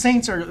 Because the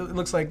Saints it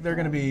looks like they're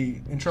going to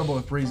be in trouble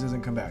if Breeze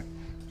doesn't come back.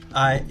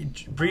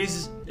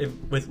 Breeze,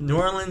 with New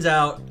Orleans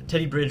out,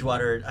 Teddy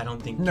Bridgewater, I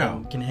don't think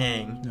can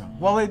hang. No.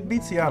 Well, it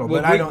beat Seattle,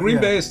 but I don't. Green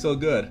Bay is still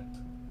good.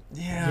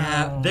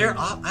 Yeah,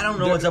 I don't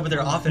know what's up with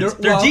their offense.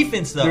 Their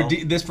defense, though.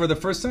 This for the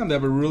first time, they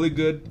have a really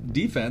good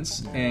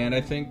defense, and I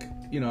think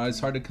it's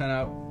hard to kind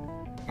of.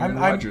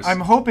 I'm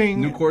hoping.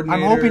 New coordinator,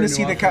 I'm hoping to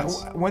see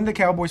when the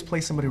Cowboys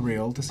play somebody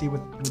real to see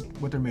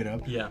what they're made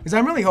of. Yeah. Because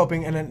I'm really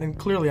hoping, and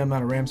clearly I'm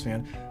not a Rams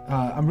fan.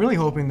 I'm really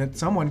hoping that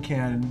someone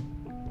can,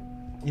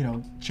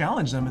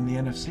 challenge them in the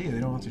NFC. They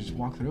don't have to just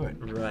walk through it.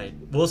 Right.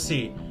 We'll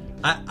see.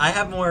 I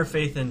have more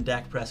faith in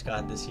Dak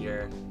Prescott this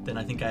year than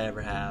I think I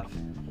ever have.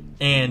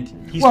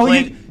 And he's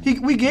playing.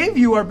 We gave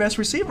you our best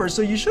receiver,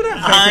 so you should have.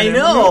 I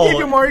know. We gave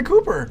you Amari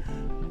Cooper.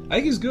 I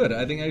think he's good.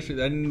 I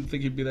didn't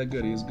think he'd be that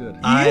good. He's good.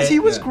 He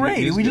was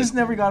great. We just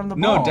never got him the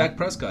ball. No, Dak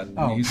Prescott.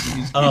 Oh.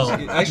 He's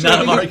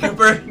not Amari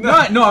Cooper?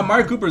 No,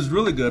 Amari Cooper is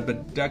really good,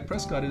 but Dak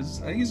Prescott I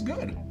think he's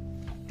good.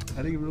 I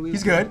think he really is.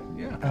 He's good.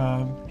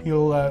 Yeah.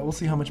 We'll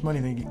see how much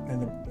money they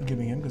end up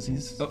giving him because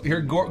he's. So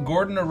here,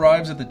 Gordon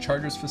arrives at the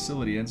Chargers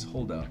facility and it's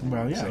holdout.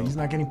 Well, yeah, so he's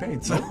not getting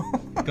paid. So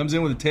comes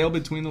in with a tail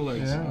between the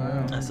legs.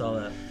 Yeah. I saw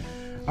that.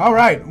 All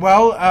right.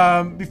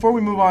 Well, before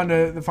we move on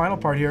to the final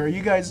part here, are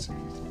you guys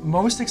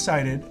most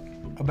excited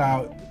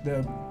about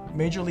the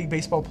Major League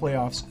Baseball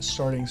playoffs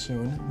starting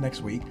soon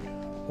next week,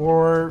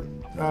 or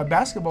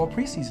basketball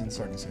preseason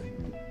starting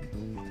soon?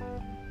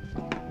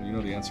 You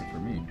know the answer for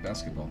me: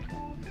 basketball.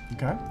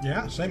 Okay.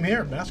 Yeah, same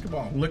here.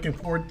 Basketball. I'm looking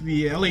forward to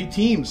the LA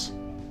teams.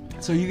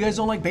 So you guys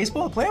don't like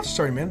baseball? The playoffs are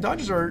starting, man.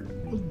 Dodgers are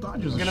going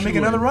to make shoo-in.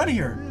 another run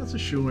here. Yeah, it's a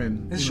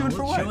shoe-in. It's a shoe-in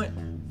for what?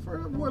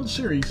 For a World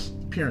Series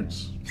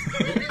appearance.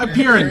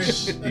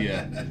 Appearance.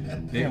 Yeah.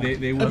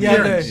 They will.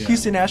 Yeah, the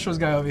Houston Astros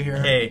guy over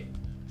here. Hey,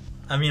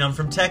 I mean, I'm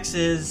from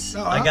Texas.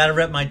 I got to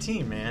rep my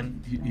team,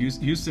 man.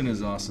 Houston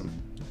is awesome.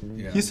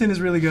 Yeah. Houston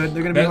is really good.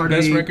 They're going to be hard to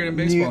beat. Best record in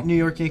baseball. New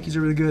York Yankees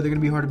are really good. They're going to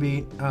be hard to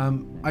beat.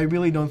 I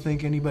really don't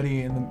think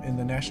anybody in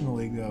the National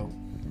League though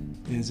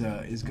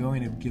is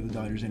going to give the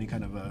Dodgers any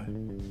kind of a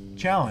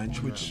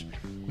challenge, which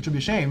would be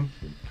a shame.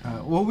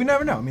 Well, we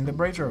never know. I mean, the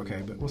Braves are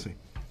okay, but we'll see.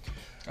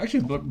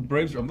 Actually,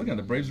 Braves. I'm looking at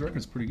the Braves'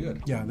 record's pretty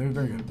good. Yeah, they're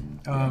very good.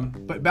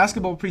 But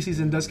basketball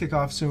preseason does kick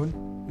off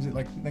soon. Is it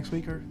like next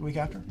week or the week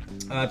after?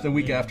 The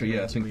week after,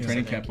 yeah. I think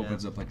training camp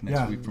opens up like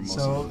next week for most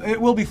of them. So it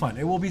will be fun.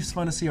 It will be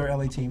fun to see our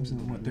LA teams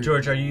and what they're.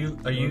 George, are you?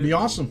 It'll be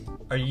awesome.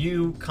 Are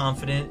you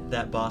confident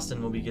that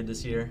Boston will be good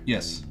this year?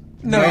 Yes.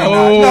 No.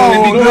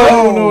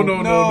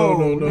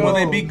 Will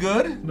they be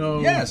good?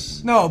 No.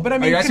 Yes. No, but I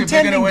mean,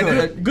 contending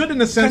good. Good in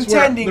the sense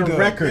where the good.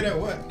 record. Good at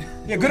what?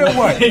 Yeah, good at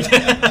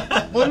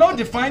what? Well, no,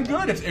 define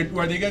good. Are they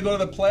going to go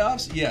to the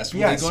playoffs? Yes.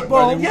 Yes.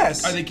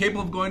 Yes. Are they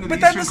capable of going to the But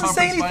that Eastern doesn't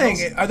say Conference anything.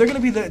 Finals? Are they going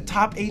to be the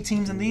top 8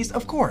 teams in the East?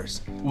 Of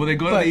course. Will they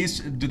go to But- the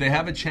East? Do they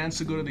have a chance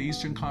to go to the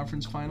Eastern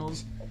Conference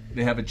Finals?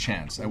 They have a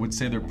chance. I would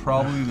say they're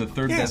probably the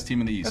third best team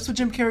in the East. That's what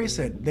Jim Carrey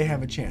said. They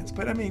have a chance.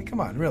 But I mean,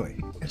 come on, really.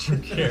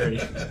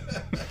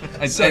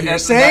 I'd say, You're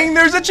saying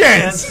there's a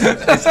chance.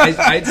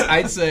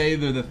 I'd say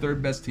they're the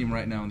third best team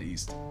right now in the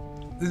East.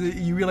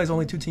 You realize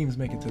only 2 teams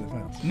make it to the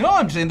finals. No,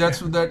 I'm saying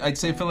I'd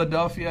say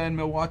Philadelphia and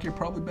Milwaukee are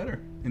probably better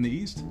in the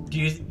East. Do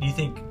you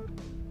think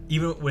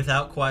even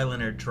without Kawhi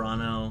Leonard,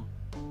 Toronto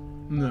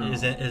No.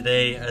 are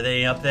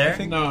they up there?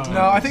 No.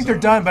 No, I think they're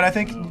done, but I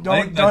think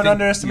don't think-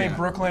 underestimate yeah.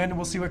 Brooklyn.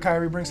 We'll see what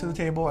Kyrie brings to the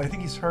table. I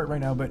think he's hurt right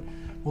now, but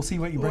we'll see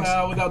what he brings.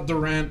 Well, without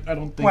Durant, I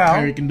don't think Well,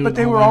 Kyrie can do it. but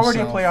they all were by already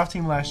himself. a playoff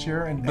team last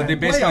year, and But they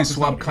and- basically playoffs is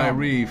not swapped a problem.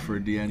 Kyrie for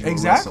D'Angelo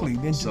exactly.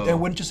 Russell.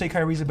 And wouldn't you say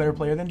Kyrie's a better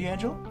player than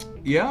D'Angelo?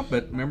 Yeah,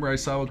 but remember I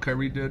saw what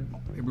Kyrie did.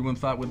 Everyone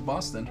thought with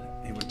Boston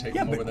he would take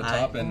Yeah, them but over the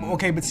top, and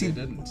okay, but see-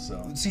 they didn't.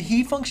 So See,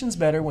 he functions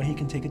better when he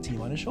can take a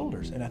team on his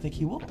shoulders, and I think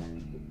he will.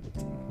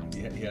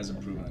 he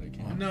hasn't proven that he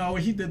can. No,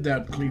 he did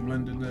that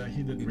Cleveland, and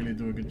he didn't really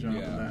do a good job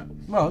Yeah. of that.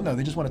 Well, no,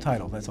 they just won a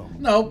title. That's all.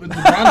 No, but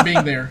LeBron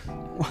being there,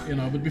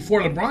 but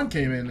before LeBron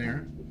came in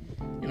there,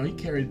 he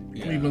carried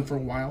Cleveland for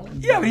a while.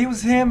 And, Yeah, but he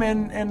was him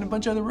and a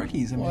bunch of other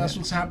rookies. I mean, well, that's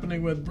what's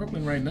happening with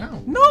Brooklyn right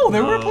now. no, they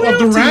were a Well, playoff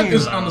Durant team.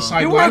 is on the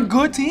They were a sideline.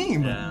 good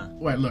team. Yeah.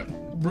 Wait, look,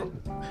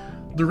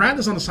 Durant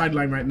is on the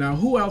sideline right now.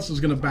 Who else is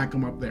going to back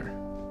him up there?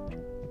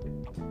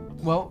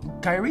 Well,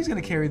 Kyrie's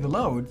going to carry the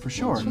load for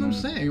sure. That's what I'm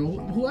saying.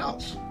 Who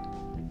else?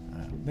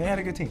 They had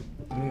a good team.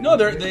 No,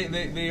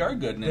 they are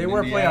good. They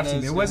were a playoff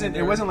team.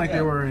 It wasn't like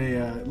they were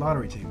a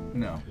lottery team.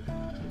 No.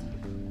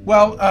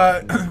 Well,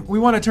 we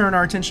want to turn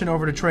our attention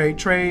over to Trey.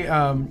 Trey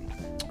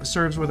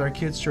serves with our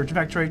kids' church. In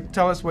fact, Trey,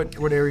 tell us what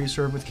area you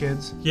serve with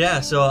kids. Yeah,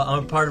 so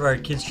I'm a part of our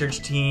kids'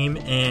 church team,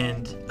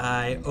 and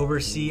I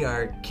oversee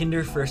our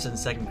kinder, first, and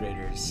second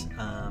graders,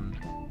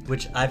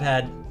 which I've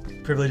had the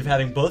privilege of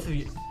having both of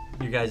you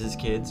guys'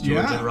 kids,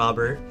 George Yeah. and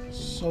Robert.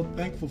 So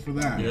thankful for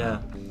that. Yeah.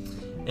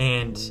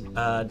 And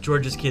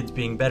George's kids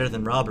being better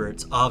than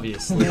Robert's,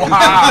 obviously.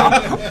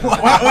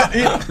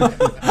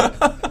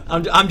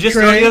 I'm just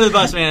throwing you under the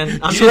bus, man.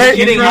 I'm just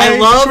kidding. I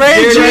love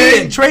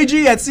Trey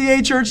G at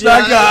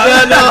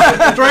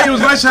cachurch.com. Trey, it was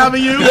nice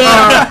having you.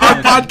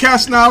 Our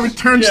podcast now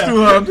returns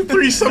to the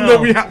threesome that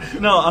we have.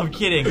 No, I'm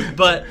kidding.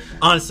 But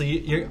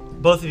honestly, you're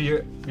both of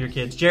your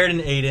kids, Jared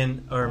and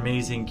Aiden, are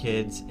amazing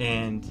kids,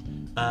 and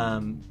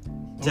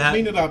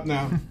Clean it up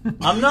now.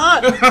 I'm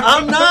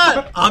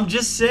not. I'm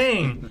just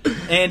saying.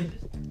 And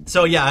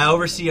so yeah, I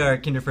oversee our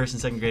kinder, first,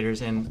 and second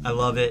graders, and I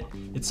love it.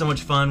 It's so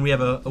much fun. We have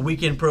a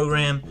weekend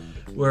program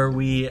where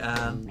we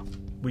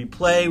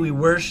play, we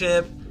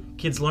worship,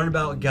 kids learn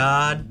about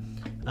God,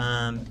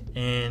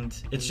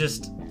 and it's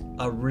just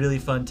a really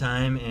fun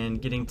time. And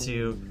getting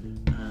to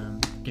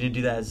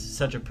do that is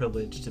such a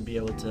privilege to be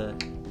able to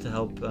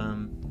help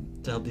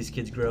these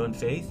kids grow in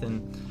faith.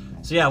 And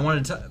so yeah,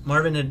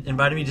 Marvin had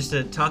invited me just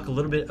to talk a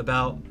little bit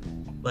about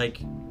like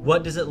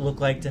what does it look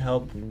like to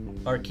help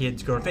our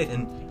kids grow in faith.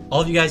 And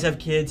all of you guys have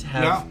kids,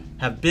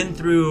 have been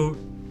through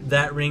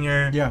that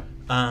ringer. Yeah.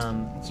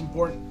 It's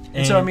important.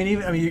 And so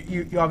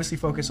you obviously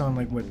focus on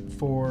like what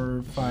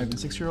 4, 5, and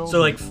 6 year olds. So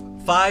like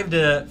 5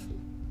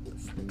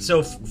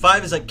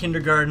 is like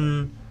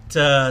kindergarten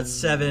to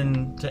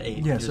 7 to 8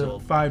 yeah, years so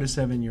old. 5 to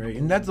 7 year 8,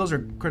 and those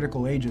are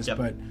critical ages.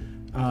 Yep.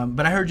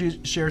 But I heard you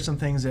share some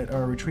things at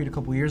our retreat a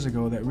couple years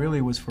ago that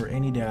really was for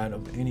any dad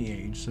of any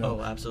age. So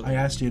Oh, absolutely. I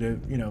asked you to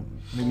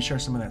maybe share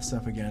some of that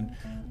stuff again.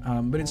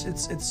 But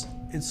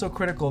it's so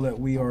critical that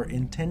we are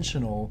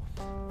intentional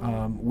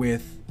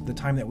with the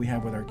time that we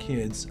have with our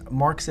kids.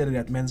 Mark said it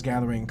at Men's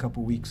Gathering a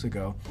couple weeks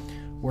ago,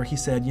 where he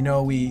said,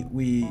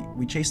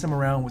 we chase them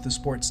around with the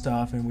sports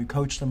stuff and we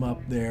coach them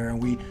up there,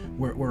 and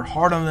we're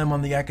hard on them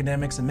on the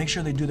academics and make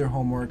sure they do their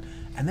homework.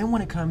 And then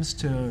when it comes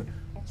to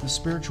the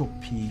spiritual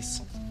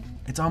piece,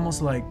 it's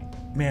almost like,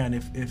 man,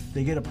 if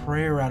they get a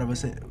prayer out of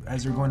us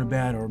as they're going to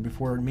bed or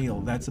before a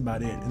meal, that's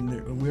about it.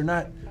 And we're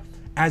not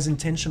as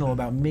intentional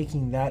about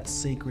making that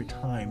sacred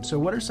time. So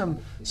what are some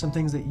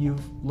things that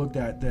you've looked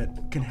at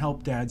that can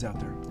help dads out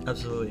there?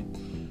 Absolutely.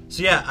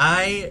 So yeah,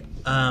 I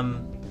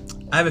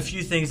have a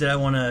few things that I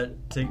want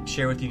to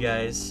share with you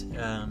guys,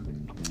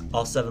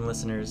 all 7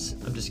 listeners.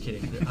 I'm just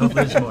kidding.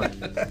 Hopefully there's more.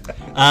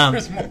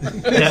 There's more.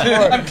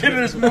 Yeah. I'm kidding.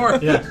 There's more.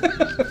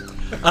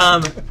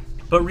 Yeah.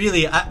 But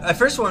really, I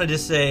first wanted to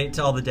say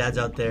to all the dads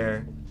out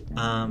there,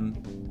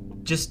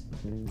 just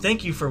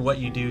thank you for what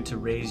you do to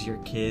raise your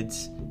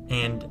kids.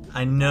 And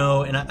I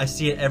know, and I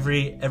see it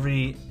every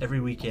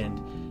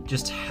weekend,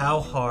 just how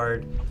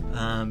hard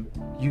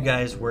you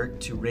guys work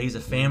to raise a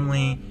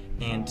family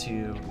and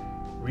to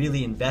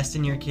really invest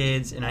in your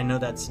kids. And I know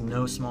that's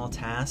no small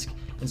task.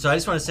 And so I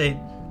just want to say,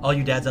 all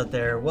you dads out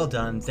there, well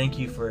done. Thank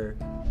you for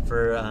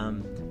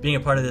being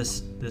a part of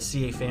the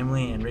CA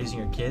family and raising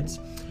your kids.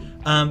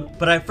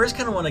 But I first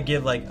kind of want to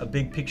give like a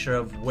big picture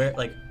of where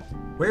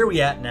are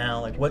we at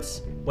now? Like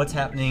what's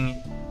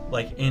happening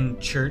like in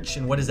church,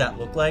 and what does that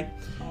look like?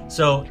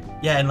 So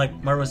yeah, and like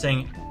Martin was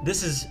saying,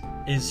 this is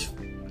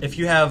if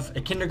you have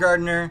a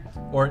kindergartner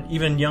or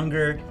even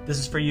younger, this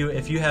is for you.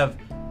 If you have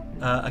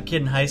a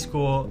kid in high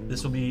school,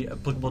 this will be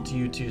applicable to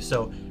you too.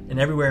 So, and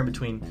everywhere in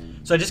between.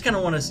 So I just kind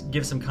of want to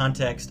give some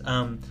context.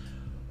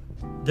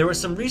 There was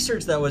some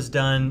research that was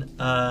done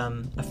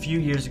a few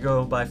years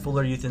ago by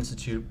Fuller Youth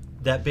Institute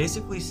that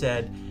basically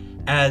said,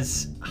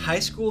 as high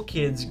school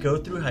kids go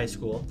through high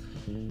school,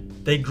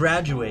 they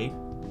graduate,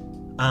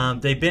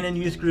 they've been in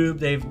youth group,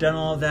 they've done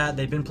all of that,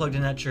 they've been plugged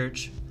in at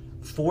church,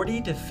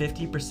 40 to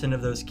 50%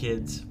 of those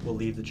kids will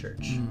leave the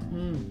church.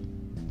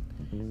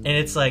 And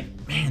it's like,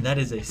 man, that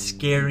is a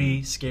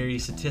scary, scary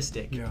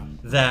statistic. Yeah.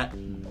 That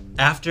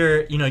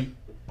after,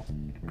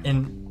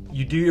 and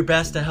you do your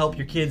best to help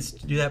your kids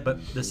do that,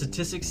 but the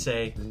statistics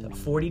say that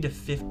 40 to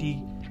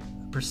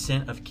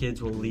 50% of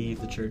kids will leave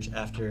the church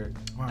after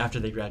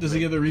they graduate. Does he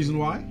give a reason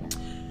why?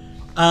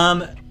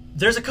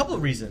 There's a couple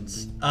of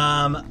reasons.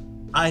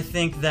 I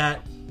think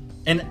that,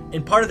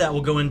 and part of that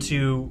will go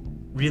into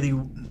really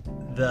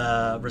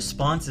the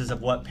responses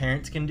of what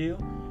parents can do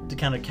to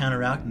kind of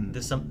counteract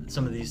some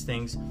of these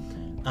things.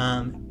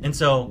 And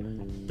so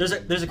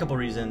there's a couple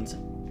reasons.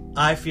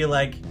 I feel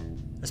like,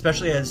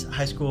 especially as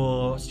high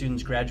school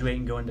students graduate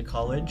and go into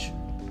college,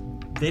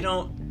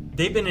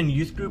 they've been in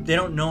youth group, they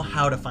don't know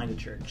how to find a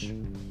church.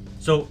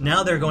 So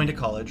now they're going to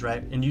college,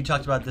 right? And you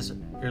talked about this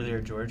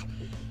earlier, George,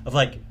 of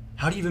like,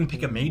 how do you even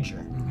pick a major?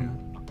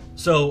 Mm-hmm.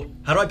 So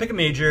how do I pick a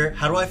major?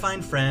 How do I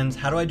find friends?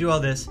 How do I do all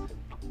this?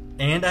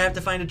 And I have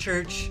to find a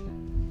church.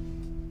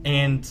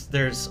 And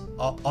there's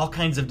all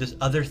kinds of just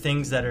other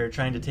things that are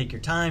trying to take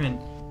your time and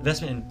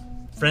investment,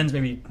 and friends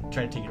maybe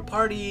trying to take you to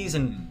parties.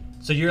 And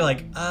so you're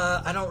like,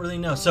 I don't really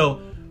know. So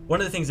one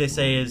of the things they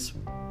say is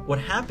what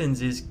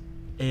happens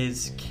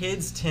is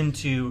kids tend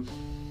to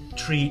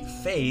treat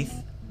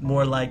faith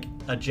more like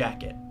a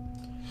jacket.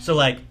 So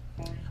like,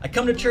 I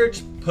come to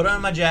church, put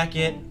on my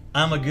jacket,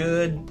 I'm a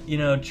good,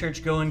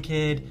 church-going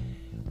kid.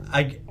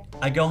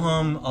 I go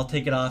home, I'll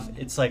take it off.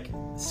 It's like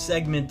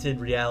segmented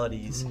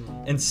realities.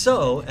 And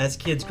so as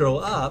kids grow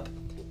up,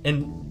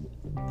 and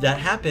that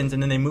happens,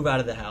 and then they move out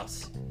of the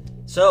house.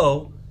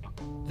 So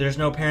there's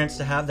no parents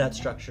to have that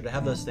structure, to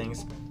have those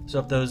things. So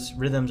if those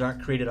rhythms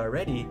aren't created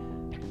already,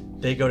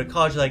 they go to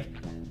college like,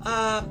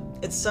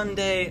 it's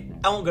Sunday,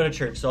 I won't go to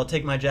church, so I'll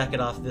take my jacket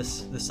off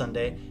this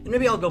Sunday, and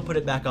maybe I'll go put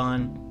it back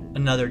on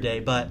another day,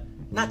 but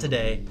not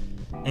today.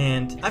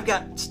 And I've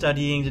got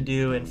studying to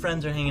do, and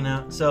friends are hanging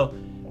out. So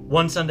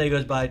one Sunday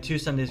goes by, 2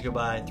 Sundays go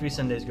by, 3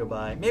 Sundays go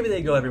by. Maybe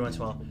they go every once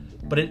in a while.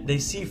 But they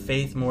see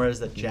faith more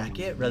as a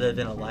jacket rather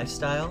than a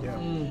lifestyle. Yeah.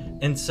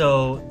 And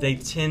so they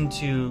tend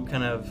to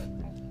kind of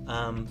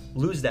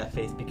lose that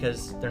faith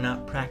because they're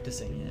not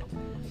practicing it.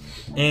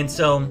 And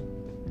so,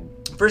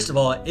 first of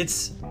all,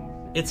 it's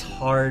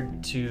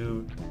hard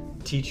to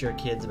teach your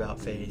kids about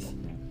faith.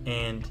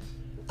 And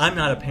I'm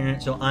not a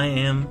parent, so I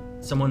am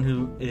someone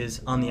who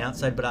is on the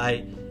outside, but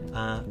I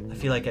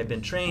feel like I've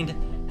been trained,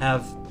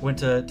 went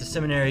to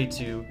seminary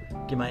to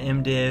get my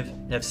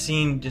MDiv, have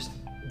seen just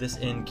this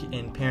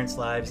in parents'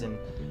 lives and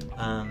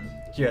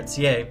here at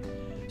CA.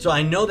 So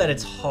I know that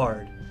it's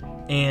hard,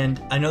 and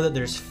I know that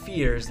there's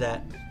fears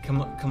that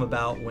come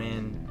about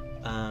when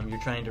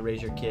you're trying to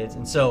raise your kids.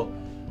 And so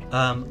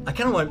I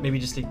kind of want maybe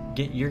just to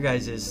get your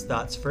guys'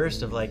 thoughts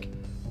first of like,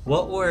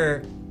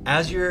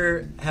 as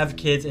you have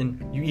kids,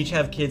 and you each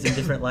have kids in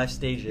different life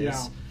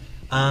stages,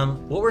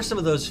 what were some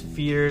of those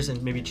fears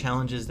and maybe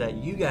challenges that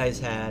you guys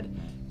had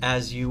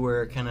as you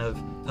were kind of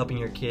helping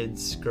your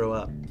kids grow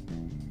up?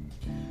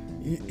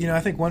 I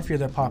think one fear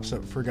that pops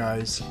up for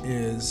guys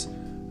is,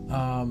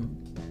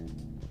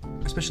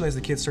 especially as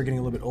the kids start getting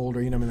a little bit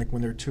older, like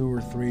when they're 2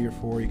 or 3 or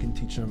 4, you can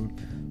teach them,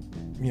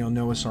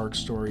 Noah's Ark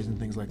stories and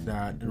things like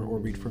that, or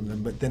read from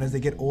them. But then as they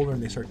get older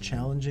and they start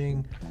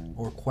challenging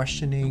or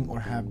questioning or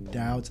have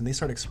doubts, and they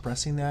start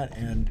expressing that,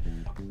 and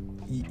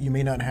you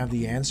may not have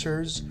the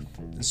answers.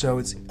 So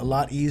it's a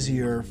lot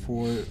easier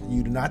for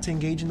you not to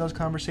engage in those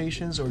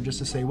conversations, or just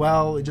to say,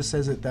 well, it just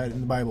says that in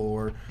the Bible,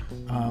 or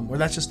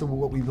that's just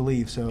what we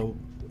believe. So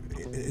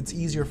it's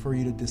easier for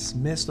you to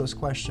dismiss those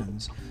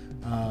questions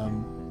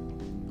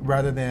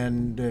rather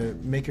than to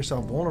make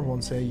yourself vulnerable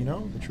and say,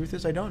 the truth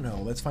is I don't know.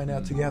 Let's find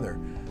out together.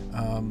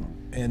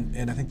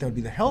 And I think that would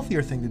be the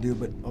healthier thing to do,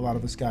 but a lot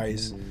of us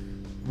guys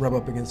rub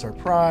up against our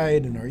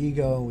pride and our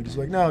ego, and we just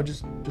like, no,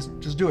 just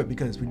do it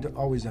because we've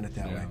always done it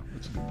that way.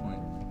 That's a good point.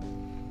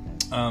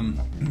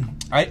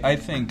 I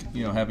think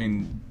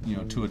having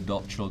 2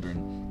 adult children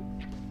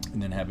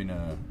and then having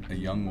a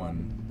young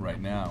one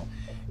right now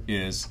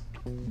is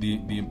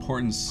the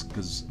importance,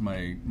 because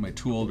my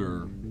 2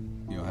 older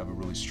have a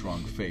really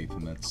strong faith,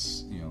 and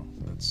that's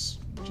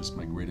just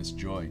my greatest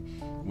joy.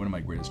 One of my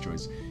greatest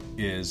joys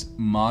is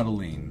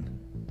modeling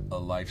a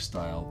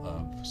lifestyle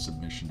of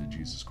submission to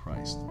Jesus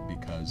Christ,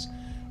 because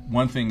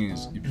one thing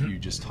is if you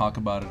just talk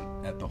about it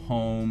at the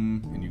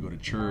home and you go to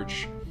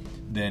church,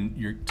 then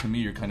you're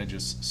kind of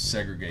just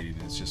segregating.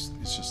 It's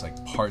just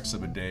like parts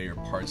of a day or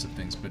parts of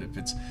things. But if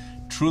it's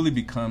truly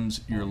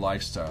becomes your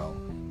lifestyle,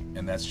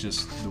 and that's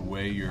just the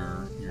way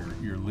you're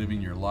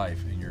living your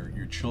life, and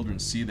your children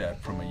see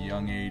that from a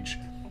young age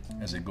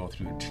as they go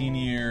through their teen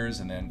years,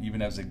 and then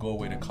even as they go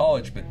away to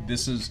college. But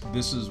this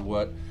is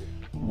what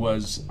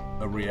was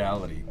a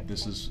reality.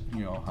 This is,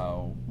 you know,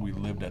 how we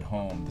lived at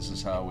home. This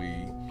is how we,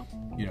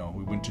 you know,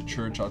 we went to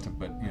church all the time.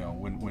 But, you know,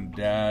 when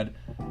dad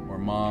or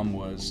mom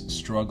was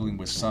struggling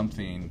with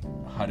something,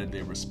 how did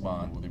they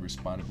respond? Well, they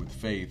responded with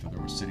faith, or they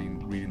were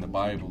sitting reading the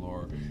Bible,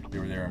 or they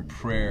were there in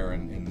prayer,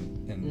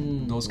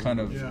 and those kind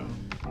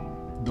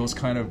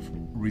of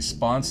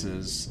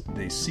responses.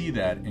 They see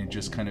that, and it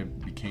just kind of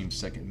became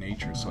second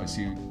nature. So I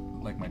see,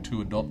 like, my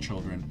 2 adult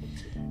children,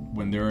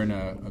 when they're in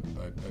a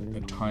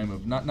time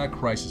of not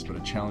crisis, but a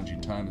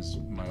challenging time, as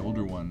my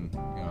older one,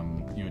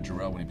 you know,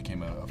 Jarrell, when he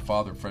became a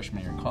father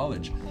freshman year in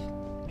college,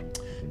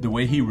 the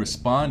way he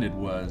responded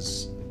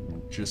was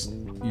just,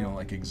 you know,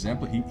 like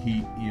example.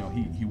 He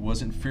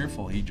wasn't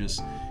fearful. He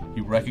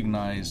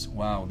recognized,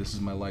 wow, this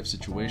is my life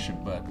situation,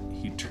 but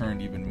he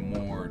turned even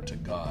more to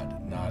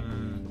God, not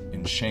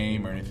in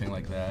shame or anything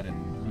like that.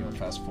 And, you know,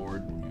 fast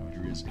forward, you know,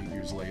 here he is 8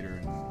 years later,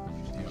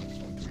 and, you know, he's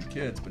got 3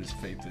 kids, but his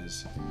faith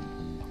is,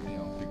 you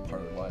know, a big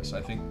part of their life. So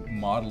I think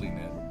modeling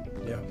it.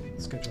 Yeah,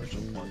 it's good, George.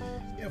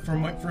 Yeah,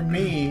 for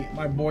me,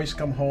 my boys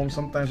come home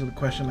sometimes with the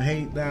question,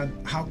 "Hey, Dad,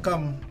 how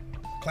come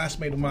a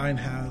classmate of mine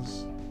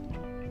has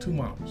 2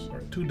 moms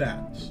or 2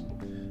 dads?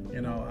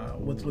 You know,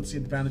 what's the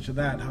advantage of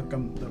that? How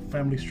come the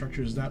family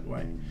structure is that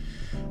way?"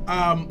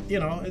 You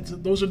know,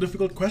 those are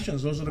difficult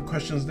questions. Those are the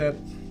questions that,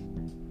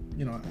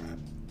 you know,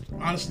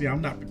 honestly,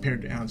 I'm not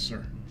prepared to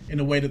answer in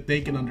a way that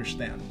they can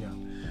understand.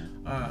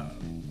 Yeah.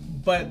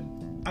 But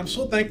I'm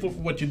so thankful for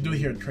what you do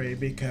here, Trey,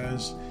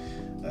 because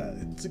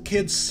the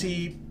kids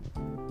see,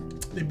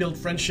 they build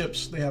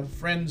friendships. They have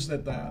friends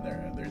that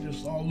they're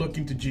just all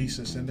looking to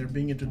Jesus, and they're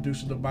being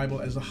introduced to the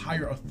Bible as a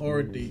higher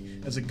authority,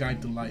 as a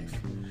guide to life.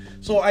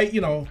 So I,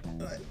 you know,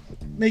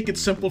 make it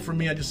simple for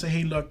me. I just say,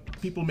 hey,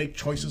 look, people make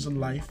choices in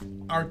life.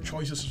 Our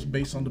choices is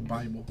based on the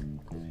Bible.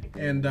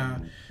 And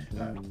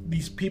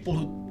these people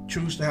who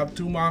choose to have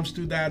 2 moms,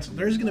 2 dads,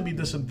 there's going to be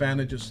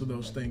disadvantages to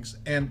those things.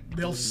 And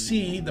they'll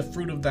see the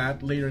fruit of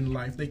that later in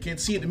life. They can't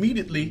see it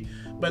immediately,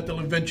 but they'll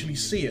eventually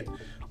see it.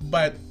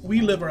 But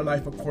we live our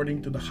life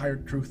according to the higher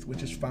truth,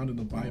 which is found in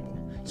the Bible.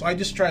 So I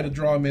just try to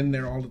draw them in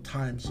there all the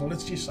time. So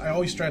I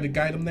always try to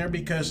guide them there,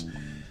 because,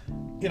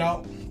 you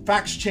know,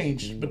 facts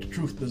change, but the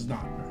truth does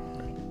not.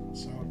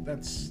 So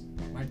that's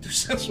my 2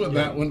 cents with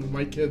that one with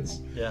my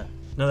kids. Yeah.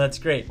 No, that's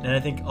great. And I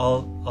think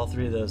all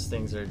 3 of those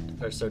things are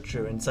so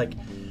true. And it's like,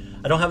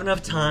 I don't have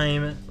enough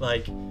time.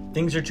 Like,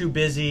 things are too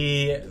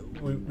busy.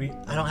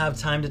 I don't have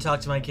time to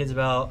talk to my kids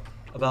about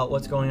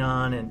what's going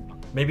on. And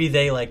maybe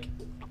they, like,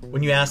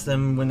 when you ask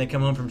them when they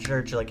come home from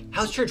church, you're like,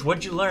 how's church?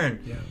 What'd you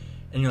learn? Yeah.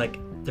 And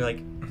they're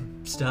like,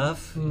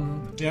 stuff.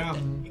 Yeah.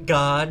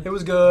 God. It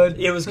was good.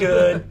 It was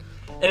good.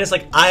 And it's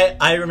like,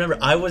 I remember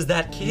I was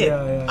that kid.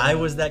 Yeah. I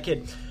was that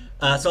kid.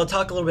 So I'll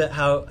talk a little bit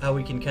how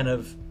we can kind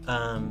of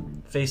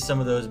face some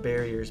of those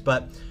barriers.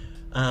 But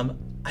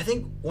I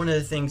think one of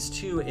the things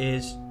too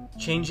is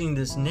changing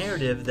this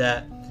narrative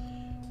that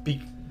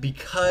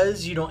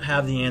because you don't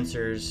have the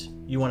answers,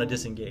 you want to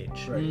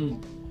disengage. Right.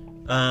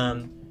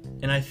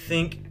 And I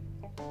think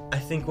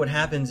what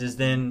happens is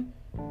then,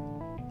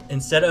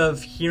 instead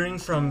of hearing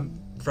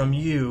from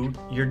you,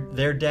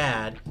 their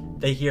dad,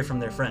 they hear from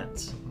their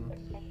friends.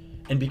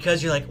 And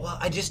because you're like, well,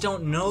 I just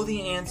don't know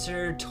the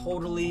answer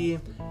totally.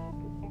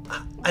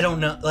 I don't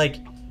know, like,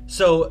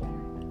 so,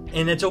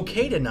 and it's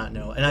okay to not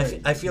know. And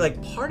right. I feel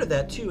like part of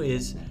that too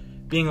is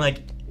being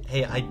like,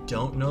 hey, I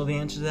don't know the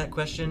answer to that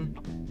question,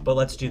 but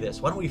let's do this.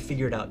 Why don't we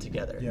figure it out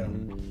together? Yeah.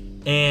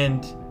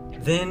 And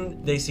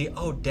then they see,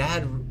 oh,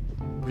 Dad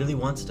really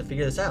wants to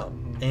figure this out.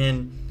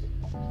 And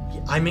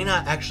I may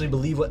not actually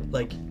believe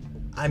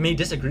I may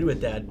disagree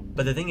with Dad,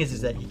 but the thing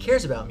is that he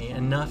cares about me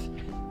enough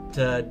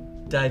to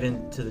dive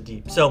into the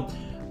deep. So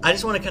I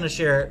just want to kind of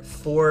share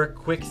 4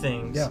 quick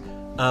things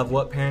of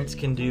what parents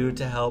can do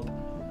to help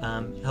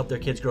their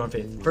kids grow in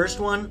faith. First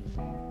one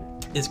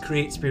is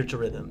create spiritual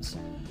rhythms.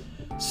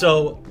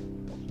 So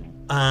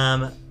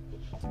I'm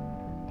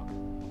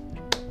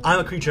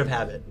a creature of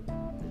habit,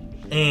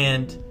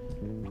 and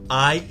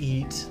I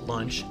eat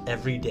lunch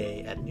every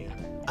day at noon.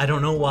 I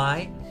don't know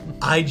why.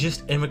 I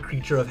just am a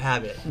creature of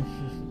habit.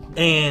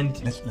 And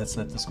let's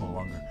let this go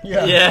longer.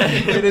 Yeah.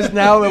 It is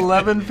now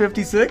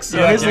 11:56. So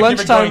Yeah, his keep it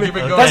lunchtime. going, keep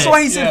it going. That's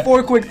why he said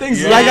 4 quick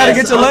things. Yeah. I gotta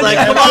get to I was lunch.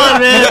 like, come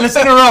on, man. Let's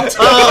interrupt.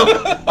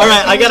 All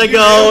right, I gotta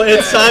go.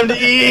 It's time to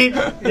eat.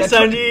 It's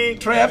time to eat.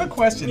 Trey, I have a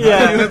question.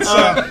 Yeah.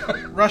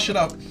 Let's rush it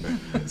up.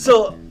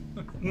 So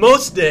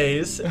most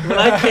days when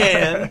I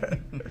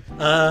can,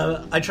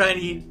 I try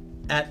and eat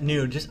at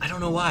noon. I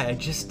don't know why.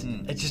 It's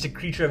just a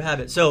creature of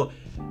habit. So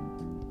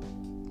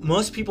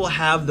most people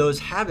have those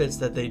habits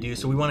that they do,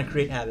 so we want to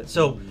create habits.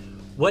 So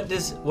what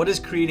does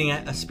creating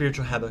a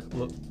spiritual habit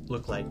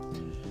look like?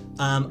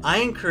 I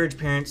encourage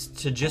parents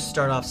to just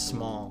start off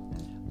small.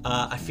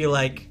 I feel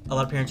like a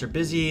lot of parents are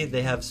busy.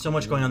 They have so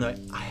much going on. They're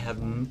like,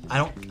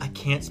 I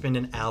can't spend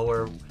an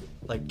hour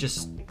like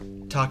just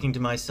talking to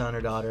my son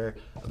or daughter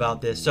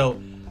about this. So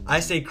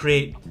I say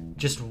create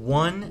just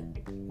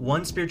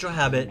one spiritual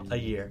habit a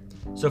year.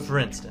 So for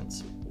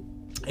instance,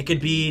 it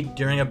could be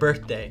during a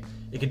birthday,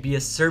 it could be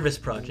a service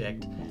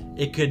project,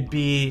 it could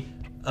be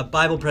a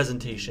Bible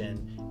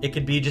presentation, it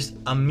could be just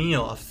a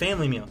meal, a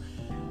family meal.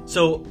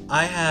 So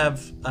I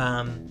have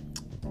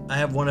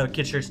one of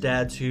Kids Church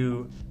dads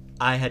who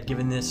I had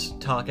given this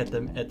talk at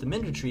the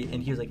men retreat,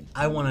 and he was like,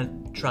 I want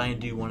to try and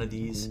do one of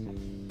these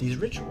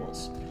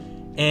rituals.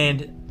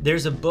 And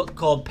there's a book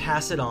called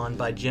Pass It On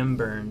by Jim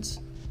Burns,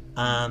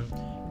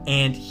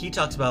 and he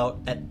talks about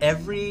at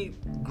every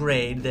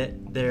grade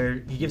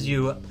that he gives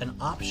you an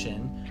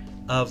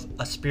option of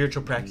a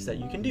spiritual practice that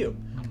you can do.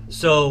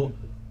 So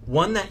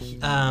one that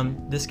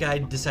this guy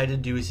decided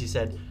to do is he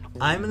said,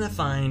 I'm going to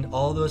find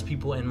all those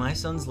people in my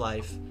son's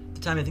life. At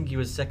the time I think he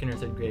was 2nd or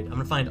 3rd grade. I'm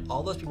going to find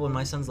all those people in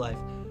my son's life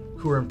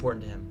who are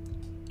important to him,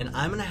 and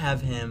I'm going to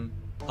have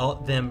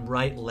them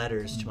write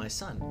letters to my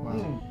son.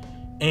 Wow.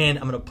 And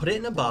I'm going to put it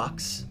in a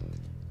box,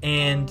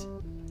 and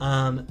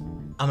I'm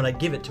going to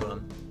give it to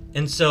him.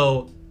 And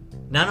so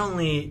not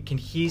only can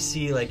he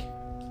see, like,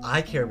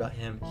 I care about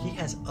him, he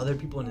has other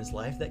people in his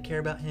life that care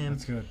about him.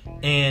 That's good.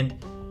 And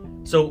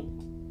so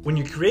when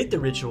you create the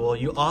ritual,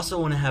 you also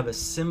want to have a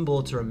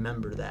symbol to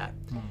remember that.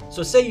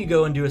 So say you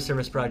go and do a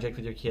service project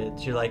with your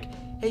kids. You're like,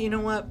 hey, you know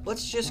what?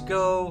 Let's just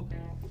go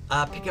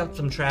pick up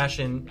some trash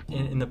in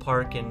the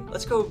park, and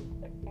let's go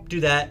do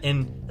that.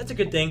 And that's a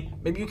good thing.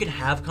 Maybe you can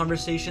have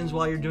conversations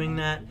while you're doing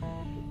that.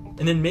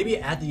 And then maybe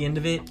at the end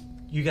of it,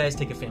 you guys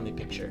take a family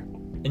picture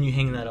and you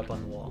hang that up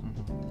on the wall.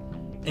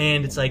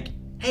 And it's like,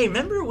 hey,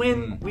 remember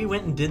when we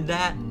went and did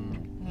that?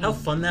 How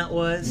fun that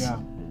was? Yeah.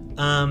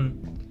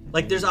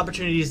 Like there's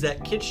opportunities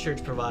that Kids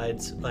Church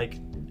provides. Like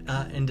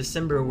in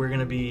December, we're going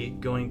to be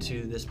going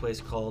to this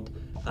place called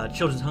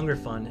Children's Hunger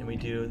Fund, and we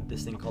do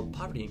this thing called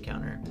Poverty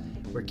Encounter,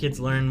 where kids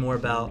learn more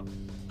about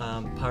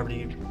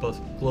poverty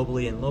both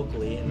globally and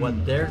locally and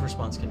what their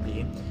response can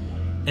be.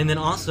 And then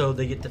also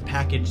they get to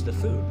package the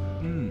food.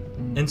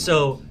 And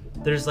so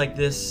there's like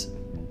this,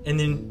 and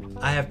then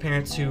I have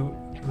parents who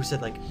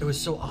said like, it was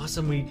so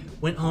awesome. We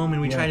went home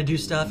and we tried to do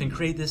stuff and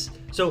create this.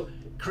 So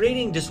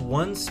creating just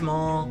one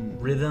small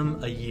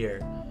rhythm a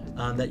year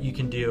that you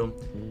can do,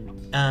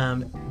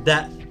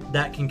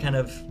 that can kind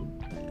of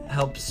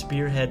help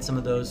spearhead some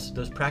of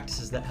those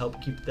practices that help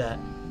keep that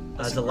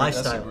as a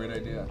lifestyle. That's a great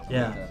idea.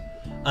 Yeah.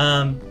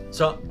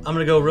 So I'm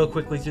gonna go real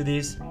quickly through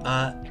these.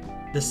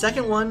 The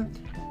second one,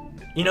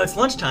 it's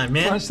lunchtime,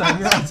 man. It's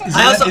lunchtime.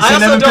 I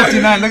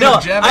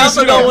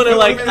also don't want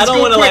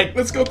to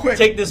Let's go quick.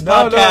 Take this No,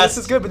 podcast. this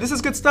is good, but this is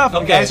good stuff.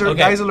 Okay,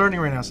 Guys are learning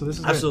right now, so this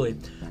is absolutely.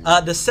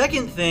 The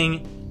second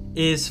thing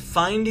is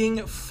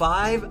finding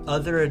 5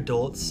 other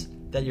adults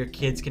that your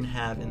kids can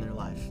have in their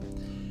life.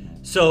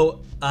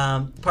 So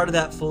part of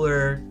that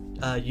Fuller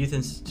Youth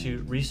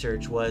Institute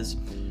research was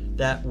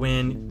that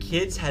when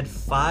kids had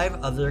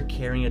 5 other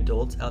caring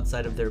adults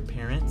outside of their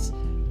parents,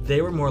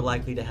 they were more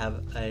likely to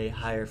have a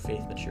higher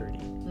faith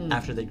maturity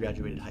after they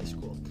graduated high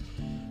school.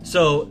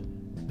 So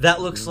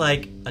that looks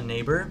like a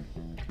neighbor,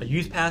 a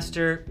youth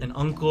pastor, an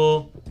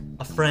uncle,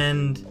 a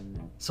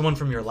friend, someone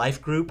from your life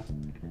group.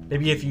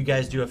 Maybe if you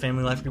guys do a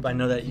family life group, I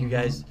know that you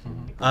guys,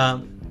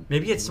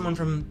 maybe it's someone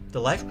from the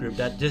life group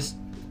that just,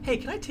 hey,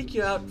 can I take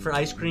you out for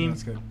ice cream?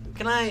 That's good.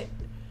 Can I,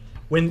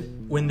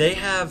 when they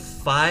have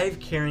 5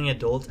 caring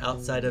adults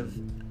outside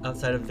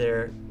of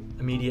their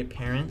immediate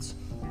parents,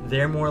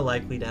 they're more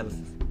likely to have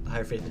a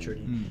higher faith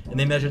maturity. And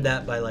they measured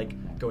that by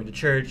like going to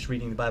church,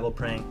 reading the Bible,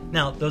 praying.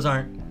 Now, those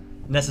aren't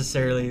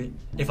necessarily,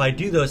 if I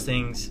do those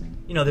things,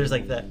 there's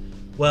like that,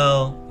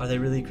 well, are they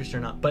really Christian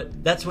or not?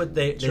 But that's what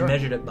they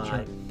measured it by.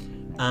 Sure.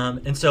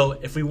 And so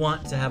if we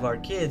want to have our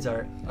kids,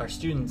 our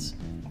students,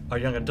 our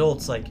young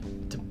adults, like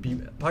to be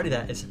part of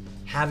that, is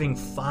having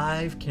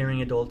 5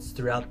 caring adults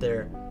throughout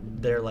their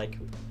like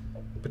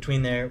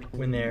between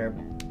when they're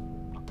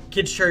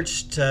Kids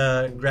Church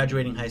to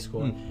graduating high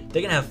school.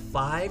 They can have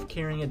 5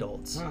 caring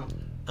adults. Wow.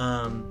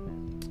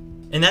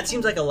 And that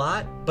seems like a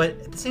lot, but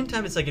at the same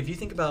time, it's like if you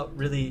think about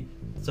really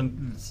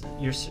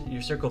your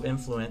circle of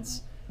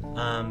influence,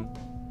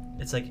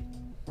 it's like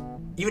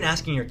even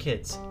asking your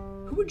kids,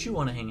 who would you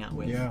want to hang out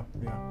with? Yeah.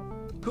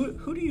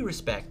 Who do you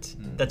respect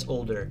that's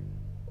older?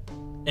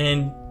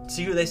 And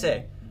see who they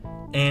say,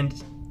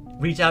 and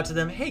reach out to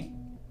them. Hey,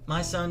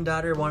 my son,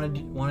 daughter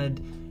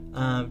wanted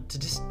to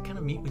just kind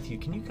of meet with you.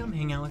 Can you come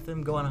hang out with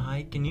them? Go on a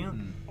hike? Can you,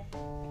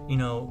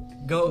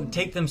 go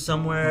take them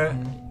somewhere?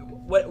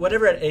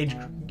 Whatever age,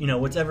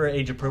 whatever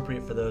age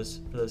appropriate for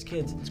those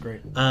kids. That's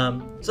great.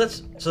 So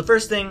the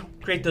first thing,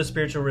 create those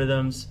spiritual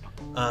rhythms,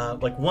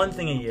 like one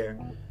thing a year.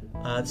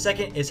 The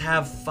second is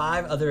have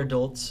 5 other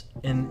adults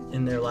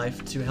in their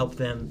life to help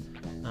them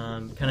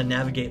kind of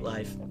navigate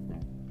life.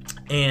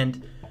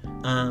 And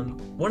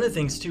one of the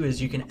things too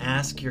is you can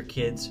ask your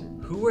kids,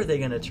 who are they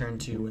going to turn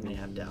to when they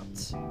have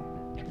doubts?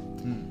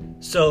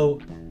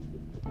 So,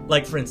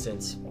 like for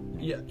instance,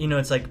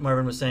 it's like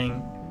Marvin was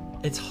saying,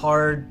 it's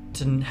hard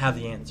to have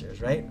the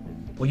answers, right?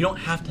 Well, you don't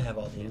have to have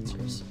all the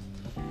answers.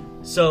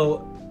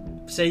 So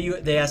say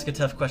they ask a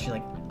tough question,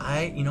 like,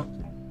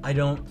 I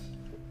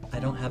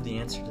don't have the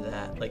answer to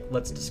that. Like,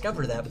 let's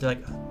discover that. But they're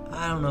like,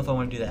 I don't know if I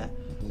want to do that.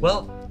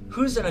 Well,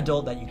 who's an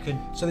adult that you could...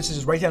 So this is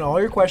just write down all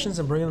your questions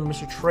and bring them to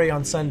Mr. Trey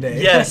on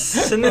Sunday. Yes,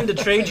 send them to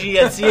Trey G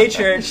at CA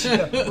Church.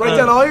 Write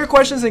down all your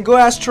questions and go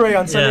ask Trey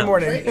on Sunday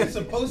morning. Trey needs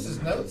to post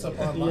his notes up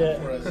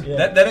online for us.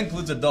 Yeah. That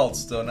includes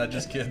adults, though, not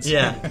just kids.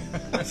 Yeah.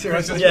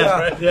 Seriously.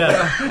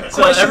 Yeah.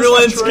 So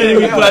everyone's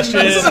getting me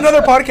questions. This is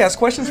another podcast.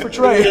 Questions for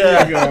Trey.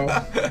 There you go.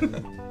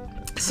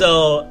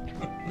 So,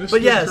 Mr.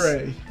 but yes,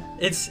 Trey.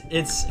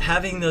 it's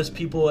having those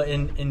people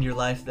in your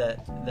life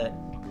that,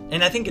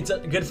 and I think it's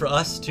good for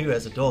us too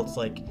as adults.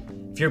 Like,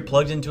 if you're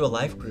plugged into a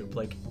life group,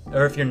 like,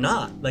 or if you're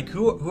not, like,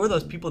 who are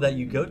those people that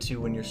you go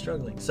to when you're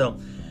struggling? So,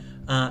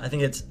 I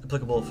think it's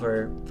applicable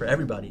for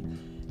everybody.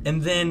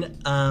 And then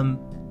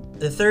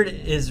the third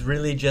is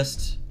really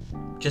just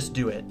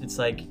do it. It's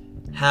like,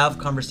 have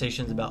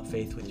conversations about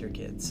faith with your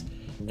kids.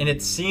 And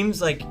it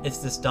seems like it's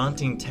this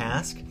daunting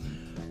task,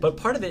 but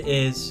part of it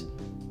is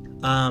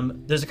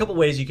there's a couple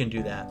ways you can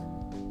do that.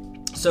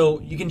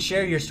 So you can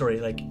share your story.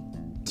 Like,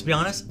 to be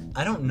honest,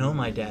 I don't know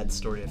my dad's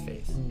story of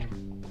faith.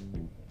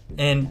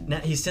 And now,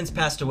 he's since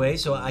passed away,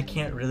 so I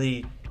can't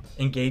really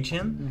engage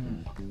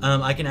him.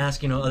 I can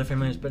ask, other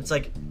family members, but it's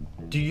like,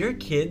 do your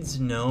kids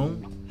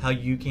know how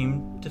you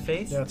came to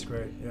faith? Yeah, that's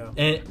great.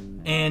 Yeah.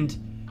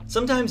 And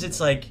sometimes it's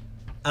like,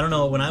 I don't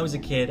know, when I was a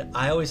kid,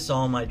 I always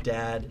saw my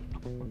dad,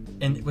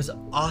 and it was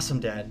an awesome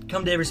dad,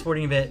 come to every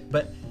sporting event,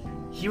 but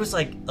he was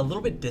like a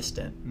little bit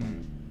distant.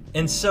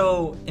 And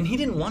so, and he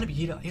didn't want to be,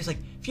 he was like,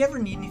 if you ever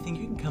need anything,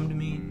 you can come to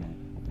me.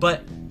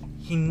 But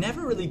he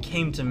never really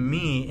came to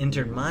me,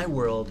 entered my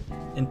world,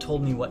 and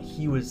told me what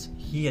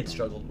he had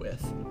struggled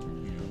with.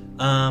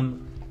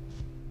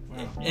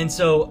 And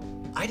so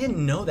I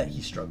didn't know that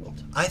he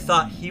struggled. I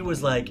thought he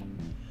was like,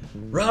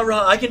 rah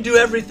rah, I can do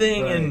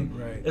everything, and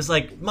it's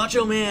like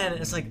macho man.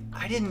 It's like,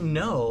 I didn't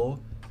know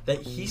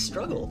that he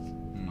struggled.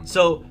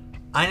 So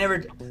I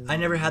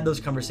never had those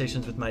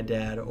conversations with my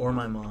dad or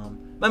my mom.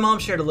 My mom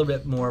shared a little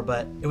bit more,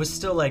 but it was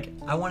still like,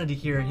 I wanted to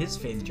hear his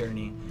faith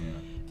journey.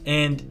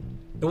 And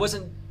it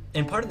wasn't,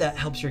 and part of that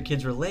helps your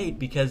kids relate,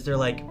 because they're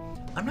like,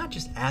 I'm not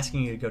just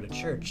asking you to go to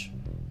church,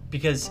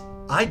 because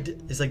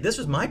it's like, this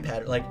was my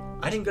pattern. Like,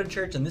 I didn't go to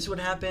church and this would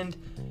happen.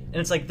 And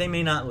it's like, they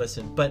may not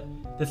listen. But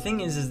the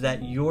thing is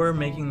that you're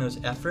making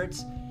those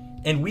efforts,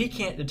 and we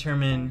can't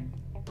determine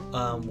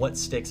what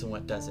sticks and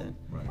what doesn't.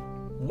 Right.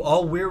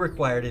 All we're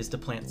required is to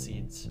plant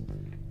seeds.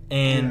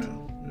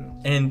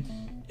 And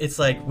it's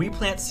like, we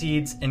plant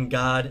seeds and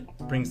God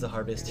brings the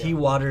harvest. He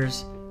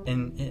waters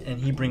and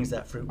he brings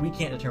that fruit. We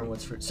can't determine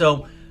what's fruit.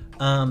 So,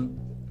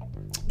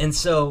 and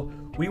so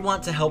we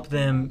want to help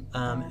them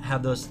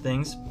have those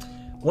things.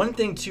 One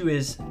thing too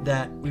is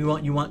that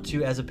you want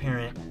to, as a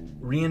parent,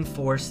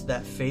 reinforce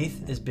that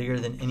faith is bigger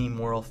than any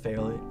moral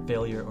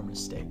failure or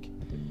mistake.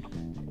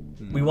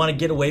 We want to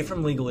get away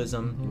from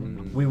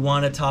legalism. We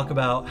want to talk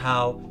about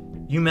how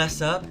you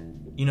mess up,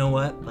 you know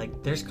what?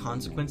 Like, there's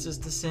consequences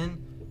to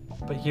sin.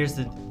 But here's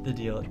the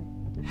deal.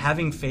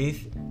 Having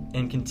faith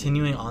and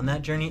continuing on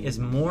that journey is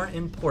more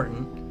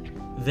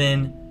important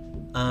than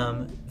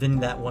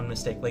that one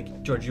mistake.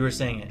 Like, George, you were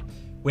saying it.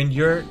 When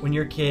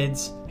your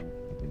kids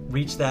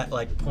reach that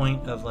like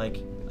point of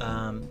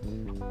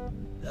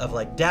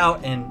doubt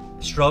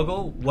and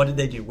struggle, what did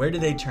they do? Where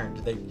did they turn?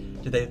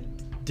 Did they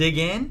dig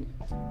in?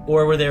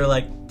 Or were they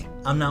like,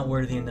 I'm not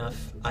worthy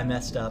enough, I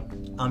messed up,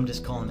 I'm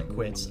just calling it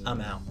quits,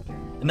 I'm out.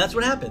 And that's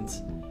what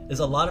happens. Is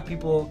a lot of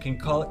people can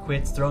call it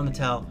quits, throw in the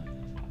towel.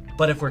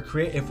 But if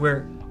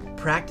we're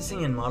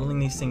practicing and modeling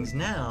these things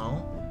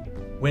now,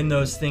 when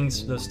those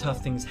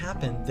tough things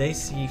happen, they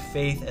see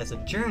faith as a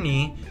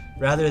journey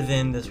rather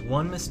than this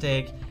one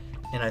mistake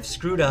and I've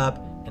screwed up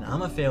and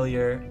I'm a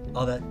failure,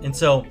 all that. And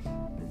so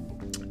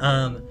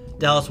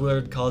Dallas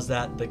Willard calls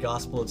that the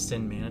gospel of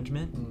sin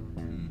management.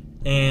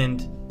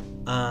 And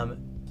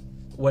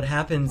what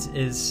happens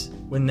is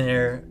when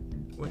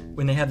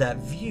they have that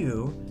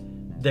view,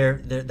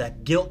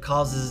 that guilt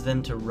causes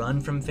them to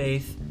run from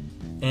faith,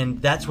 and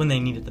that's when they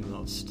need it the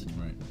most.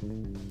 Right.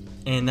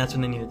 And that's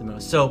when they need it the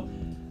most. So,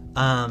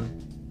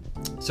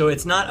 so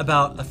it's not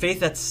about a faith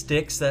that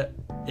sticks. That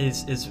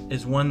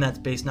is one that's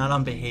based not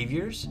on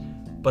behaviors,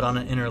 but on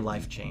an inner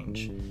life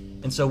change.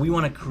 And so we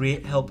want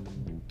to help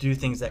do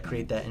things that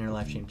create that inner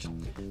life change.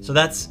 So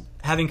that's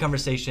having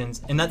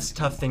conversations, and that's a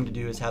tough thing to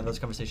do, is have those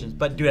conversations.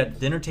 But do it at the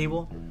dinner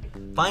table.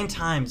 Find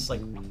times,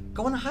 like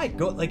go on a hike,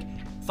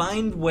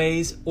 find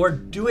ways, or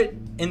do it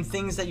in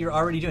things that you're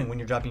already doing when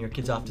you're dropping your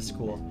kids off to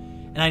school.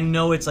 And I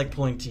know it's like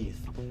pulling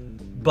teeth,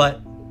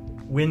 but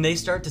when they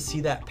start to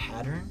see that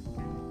pattern,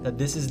 that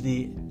this is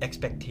the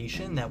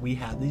expectation that we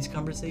have these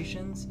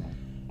conversations,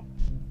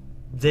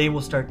 they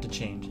will start to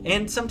change.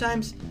 And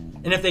sometimes,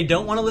 and if they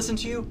don't want to listen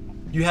to you,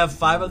 you have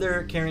 5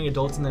 other caring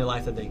adults in their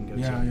life that they can go to.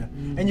 Yeah.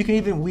 And you can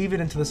even weave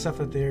it into the stuff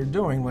that they're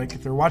doing. Like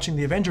if they're watching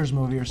the Avengers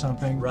movie or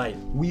something, right?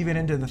 Weave it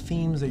into the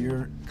themes that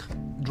you're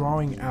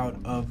drawing out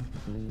of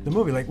the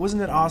movie. Like,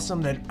 wasn't it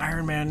awesome that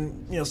Iron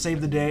Man,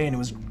 saved the day and it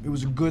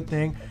was a good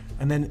thing?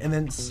 and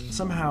then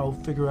somehow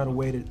figure out a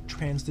way to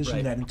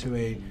transition that into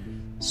a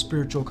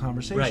spiritual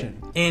conversation.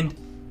 Right. And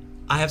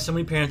I have so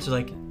many parents who are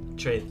like,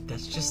 Trey,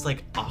 that's just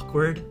like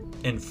awkward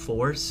and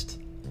forced.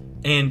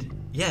 And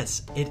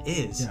yes, it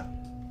is. Yeah.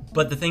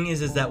 But the thing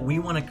is that we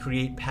want to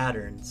create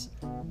patterns,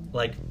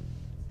 like,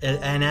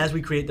 and as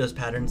we create those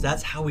patterns,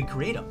 that's how we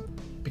create them.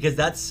 Because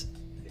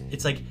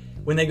it's like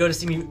when they go to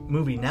see a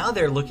movie, now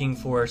they're looking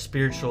for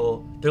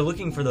they're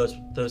looking for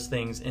those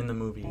things in the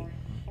movie.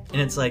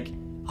 And it's like,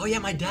 oh yeah,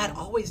 my dad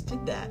always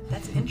did that.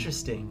 That's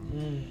interesting.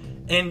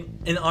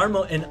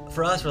 And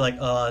for us, we're like,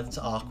 oh, it's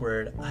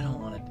awkward. I don't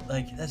want to,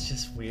 like, that's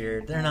just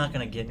weird. They're not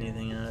going to get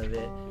anything out of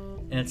it.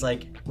 And it's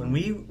like, when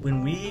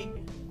we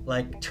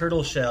like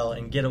turtle shell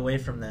and get away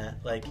from that,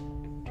 like,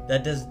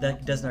 that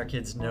doesn't our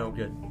kids no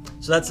good.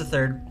 So that's the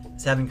third,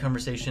 is having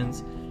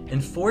conversations.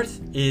 And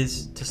fourth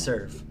is to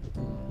serve.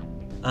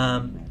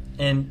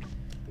 And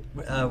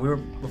we were,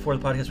 before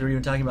the podcast, we were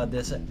even talking about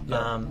this,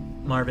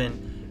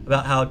 Marvin,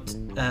 about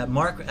how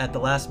Mark at the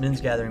last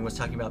men's gathering was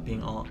talking about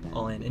being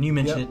all in, and you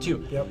mentioned it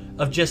too,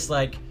 of just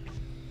like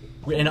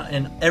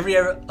in every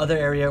other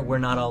area we're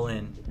not all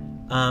in.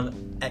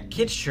 At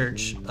Kids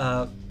Church,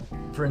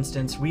 for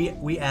instance,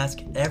 we ask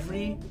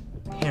every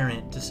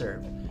parent to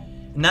serve,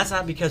 and that's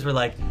not because we're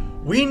like,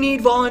 we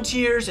need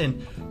volunteers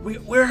and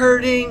we're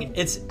hurting.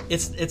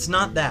 It's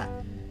not that.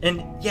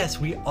 And yes,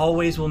 we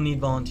always will need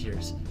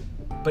volunteers.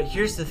 But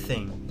here's the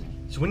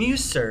thing. So when you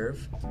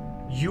serve,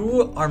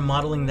 you are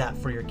modeling that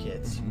for your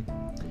kids.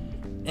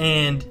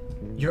 And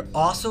you're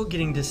also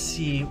getting to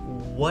see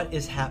what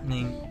is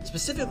happening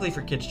specifically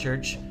for Kids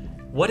Church.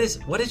 What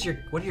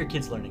are your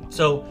kids learning?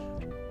 So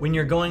when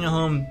you're going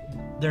home,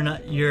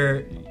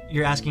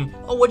 you're asking,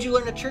 "Oh, what'd you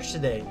learn at church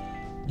today?"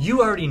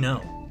 You already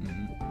know.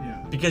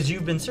 Because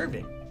you've been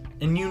serving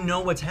and you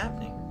know what's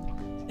happening.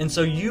 And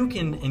so you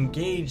can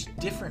engage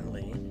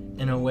differently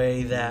in a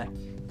way that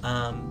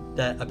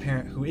that a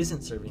parent who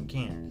isn't serving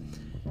can.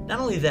 Not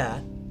only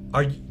that,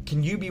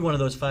 can you be one of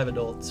those 5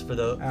 adults for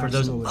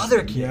those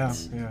other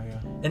kids? Yeah.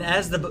 And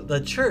as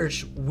the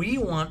church, we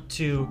want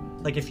to,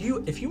 like, if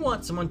you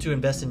want someone to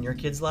invest in your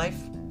kid's life,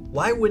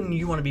 why wouldn't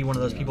you want to be one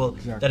of those people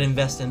that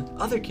invest in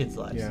other kids'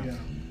 lives? Yeah.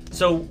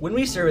 So when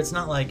we serve, it's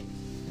not like,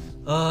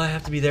 oh, I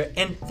have to be there.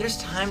 And there's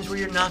times where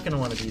you're not going to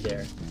want to be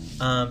there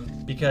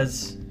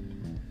because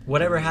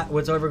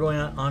what's ever going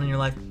on in your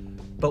life.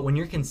 But when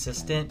you're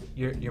consistent,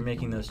 you're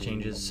making those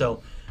changes.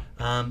 So,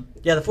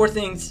 the 4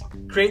 things: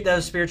 create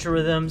those spiritual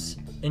rhythms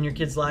in your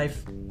kid's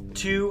life.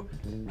 2,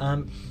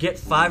 get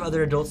 5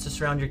 other adults to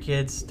surround your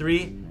kids.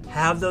 3,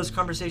 have those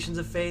conversations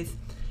of faith.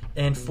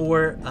 And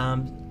 4,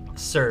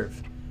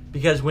 serve.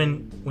 Because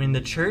when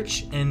the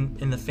church and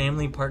the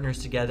family partners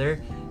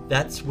together,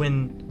 that's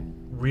when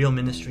real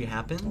ministry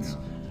happens.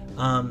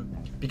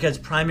 Because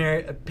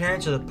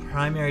parents are the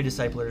primary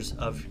disciplers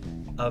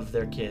of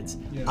their kids.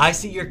 Yeah. I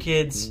see your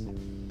kids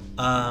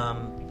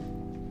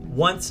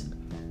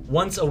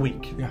once a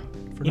week. Yeah,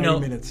 for 90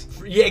 minutes.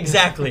 Yeah,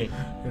 exactly.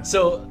 Yeah.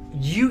 So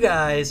you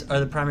guys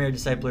are the primary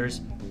disciplers,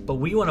 but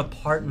we want to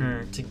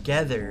partner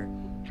together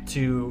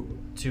to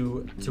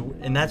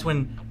and that's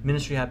when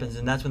ministry happens,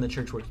 and that's when the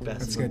church works best.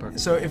 That's good.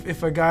 So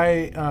if a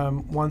guy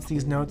wants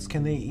these notes,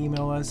 can they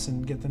email us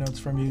and get the notes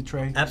from you,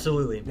 Trey?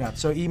 Absolutely. Yeah.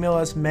 So email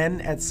us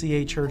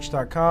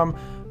men@cachurch.com,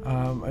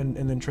 and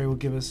then Trey will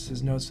give us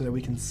his notes so that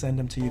we can send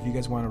them to you if you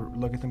guys want to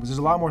look at them. Because there's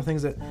a lot more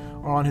things that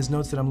are on his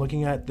notes that I'm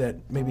looking at that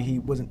maybe he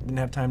didn't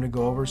have time to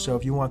go over. So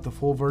if you want the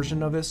full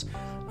version of this,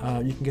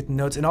 you can get the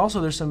notes. And also,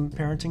 there's some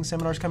parenting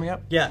seminars coming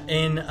up. Yeah,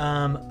 in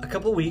a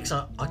couple weeks,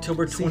 on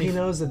October 20th. See, he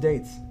knows the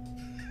dates.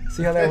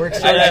 See how that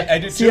works? I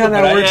do too. See how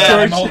that works, George?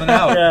 I'm holding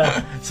out.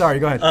 Yeah. Sorry,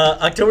 go ahead.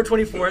 October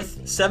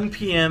 24th, 7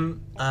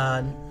 p.m.,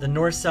 the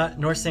North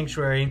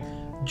Sanctuary.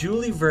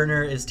 Julie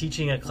Werner is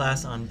teaching a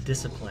class on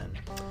discipline.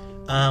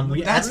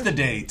 That's the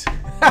date.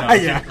 No,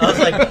 yeah. I was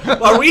like,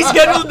 are we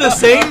scheduled the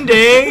same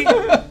day?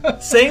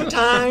 Same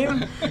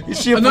time?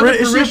 Is she a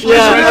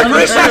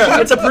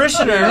parishioner? It's a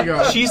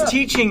parishioner. She's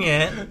teaching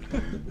it.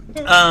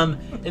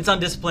 It's on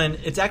discipline.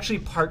 It's actually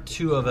part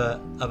 2 of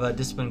a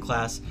discipline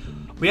class.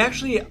 We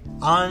actually,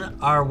 on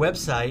our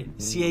website,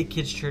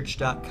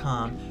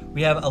 caKidsChurch.com,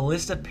 we have a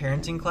list of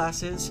parenting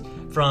classes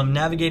from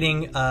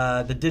navigating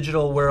the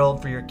digital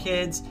world for your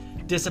kids,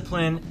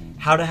 discipline,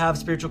 how to have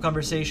spiritual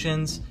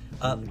conversations,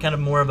 kind of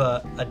more of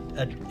a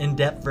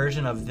in-depth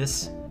version of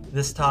this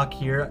talk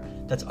here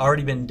that's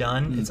already been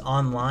done. It's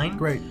online.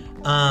 Great.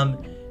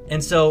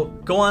 And so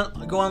go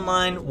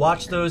online,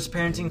 watch those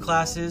parenting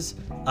classes.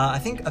 I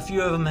think a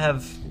few of them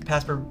have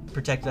password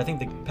protected. I think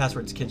the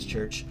password's Kids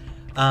Church.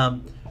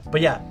 But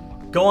yeah,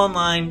 go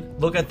online,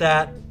 look at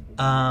that.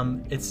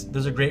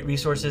 Those are great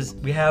resources.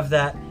 We have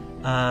that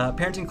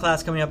parenting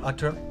class coming up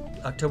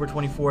October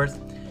 24th,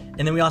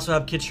 and then we also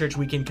have Kids Church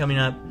Weekend coming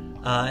up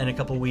in a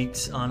couple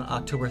weeks on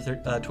October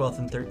 12th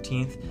and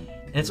 13th.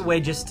 And it's a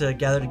way just to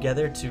gather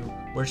together to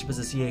worship as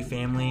a CA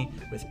family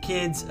with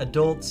kids,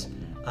 adults,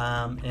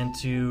 and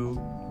to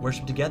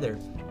worship together.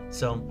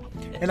 So,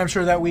 and I'm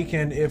sure that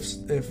weekend,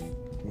 if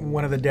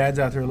one of the dads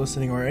out there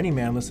listening, or any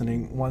man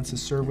listening, wants to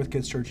serve with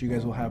Kids Church, you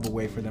guys will have a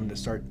way for them to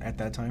start at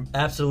that time?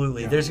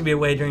 Absolutely. There's going to be a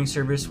way during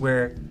service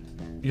where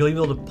you'll be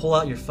able to pull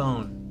out your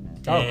phone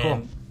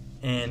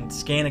and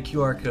scan a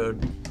QR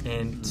code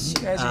and you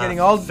guys are getting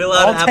all fill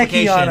out an techie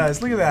application on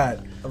us. Look at that.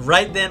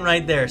 right then,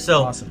 right there.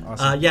 So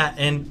Awesome. yeah,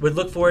 and would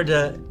look forward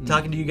to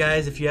talking to you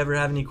guys. If you ever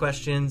have any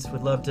questions,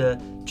 would love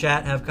to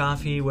chat, have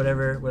coffee,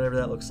 whatever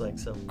that looks like.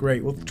 So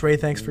Great. Well, Trey,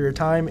 thanks for your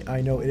time.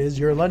 I know it is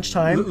your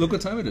lunchtime. Look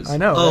what time it is. I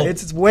know. Oh.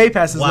 It's way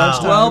past his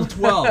lunchtime.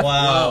 12.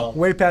 wow.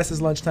 Way past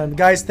his lunchtime.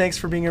 Guys, thanks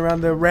for being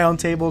around the round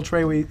table.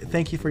 Trey, we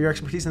thank you for your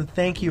expertise, and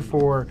thank you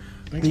for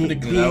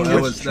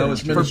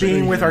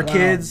being with our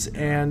kids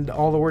and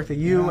all the work that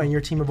you and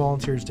your team of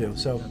volunteers do.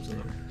 So,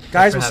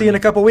 guys, we'll see you in a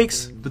couple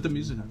weeks. Put the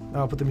music on.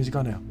 I'll put the music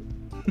on now.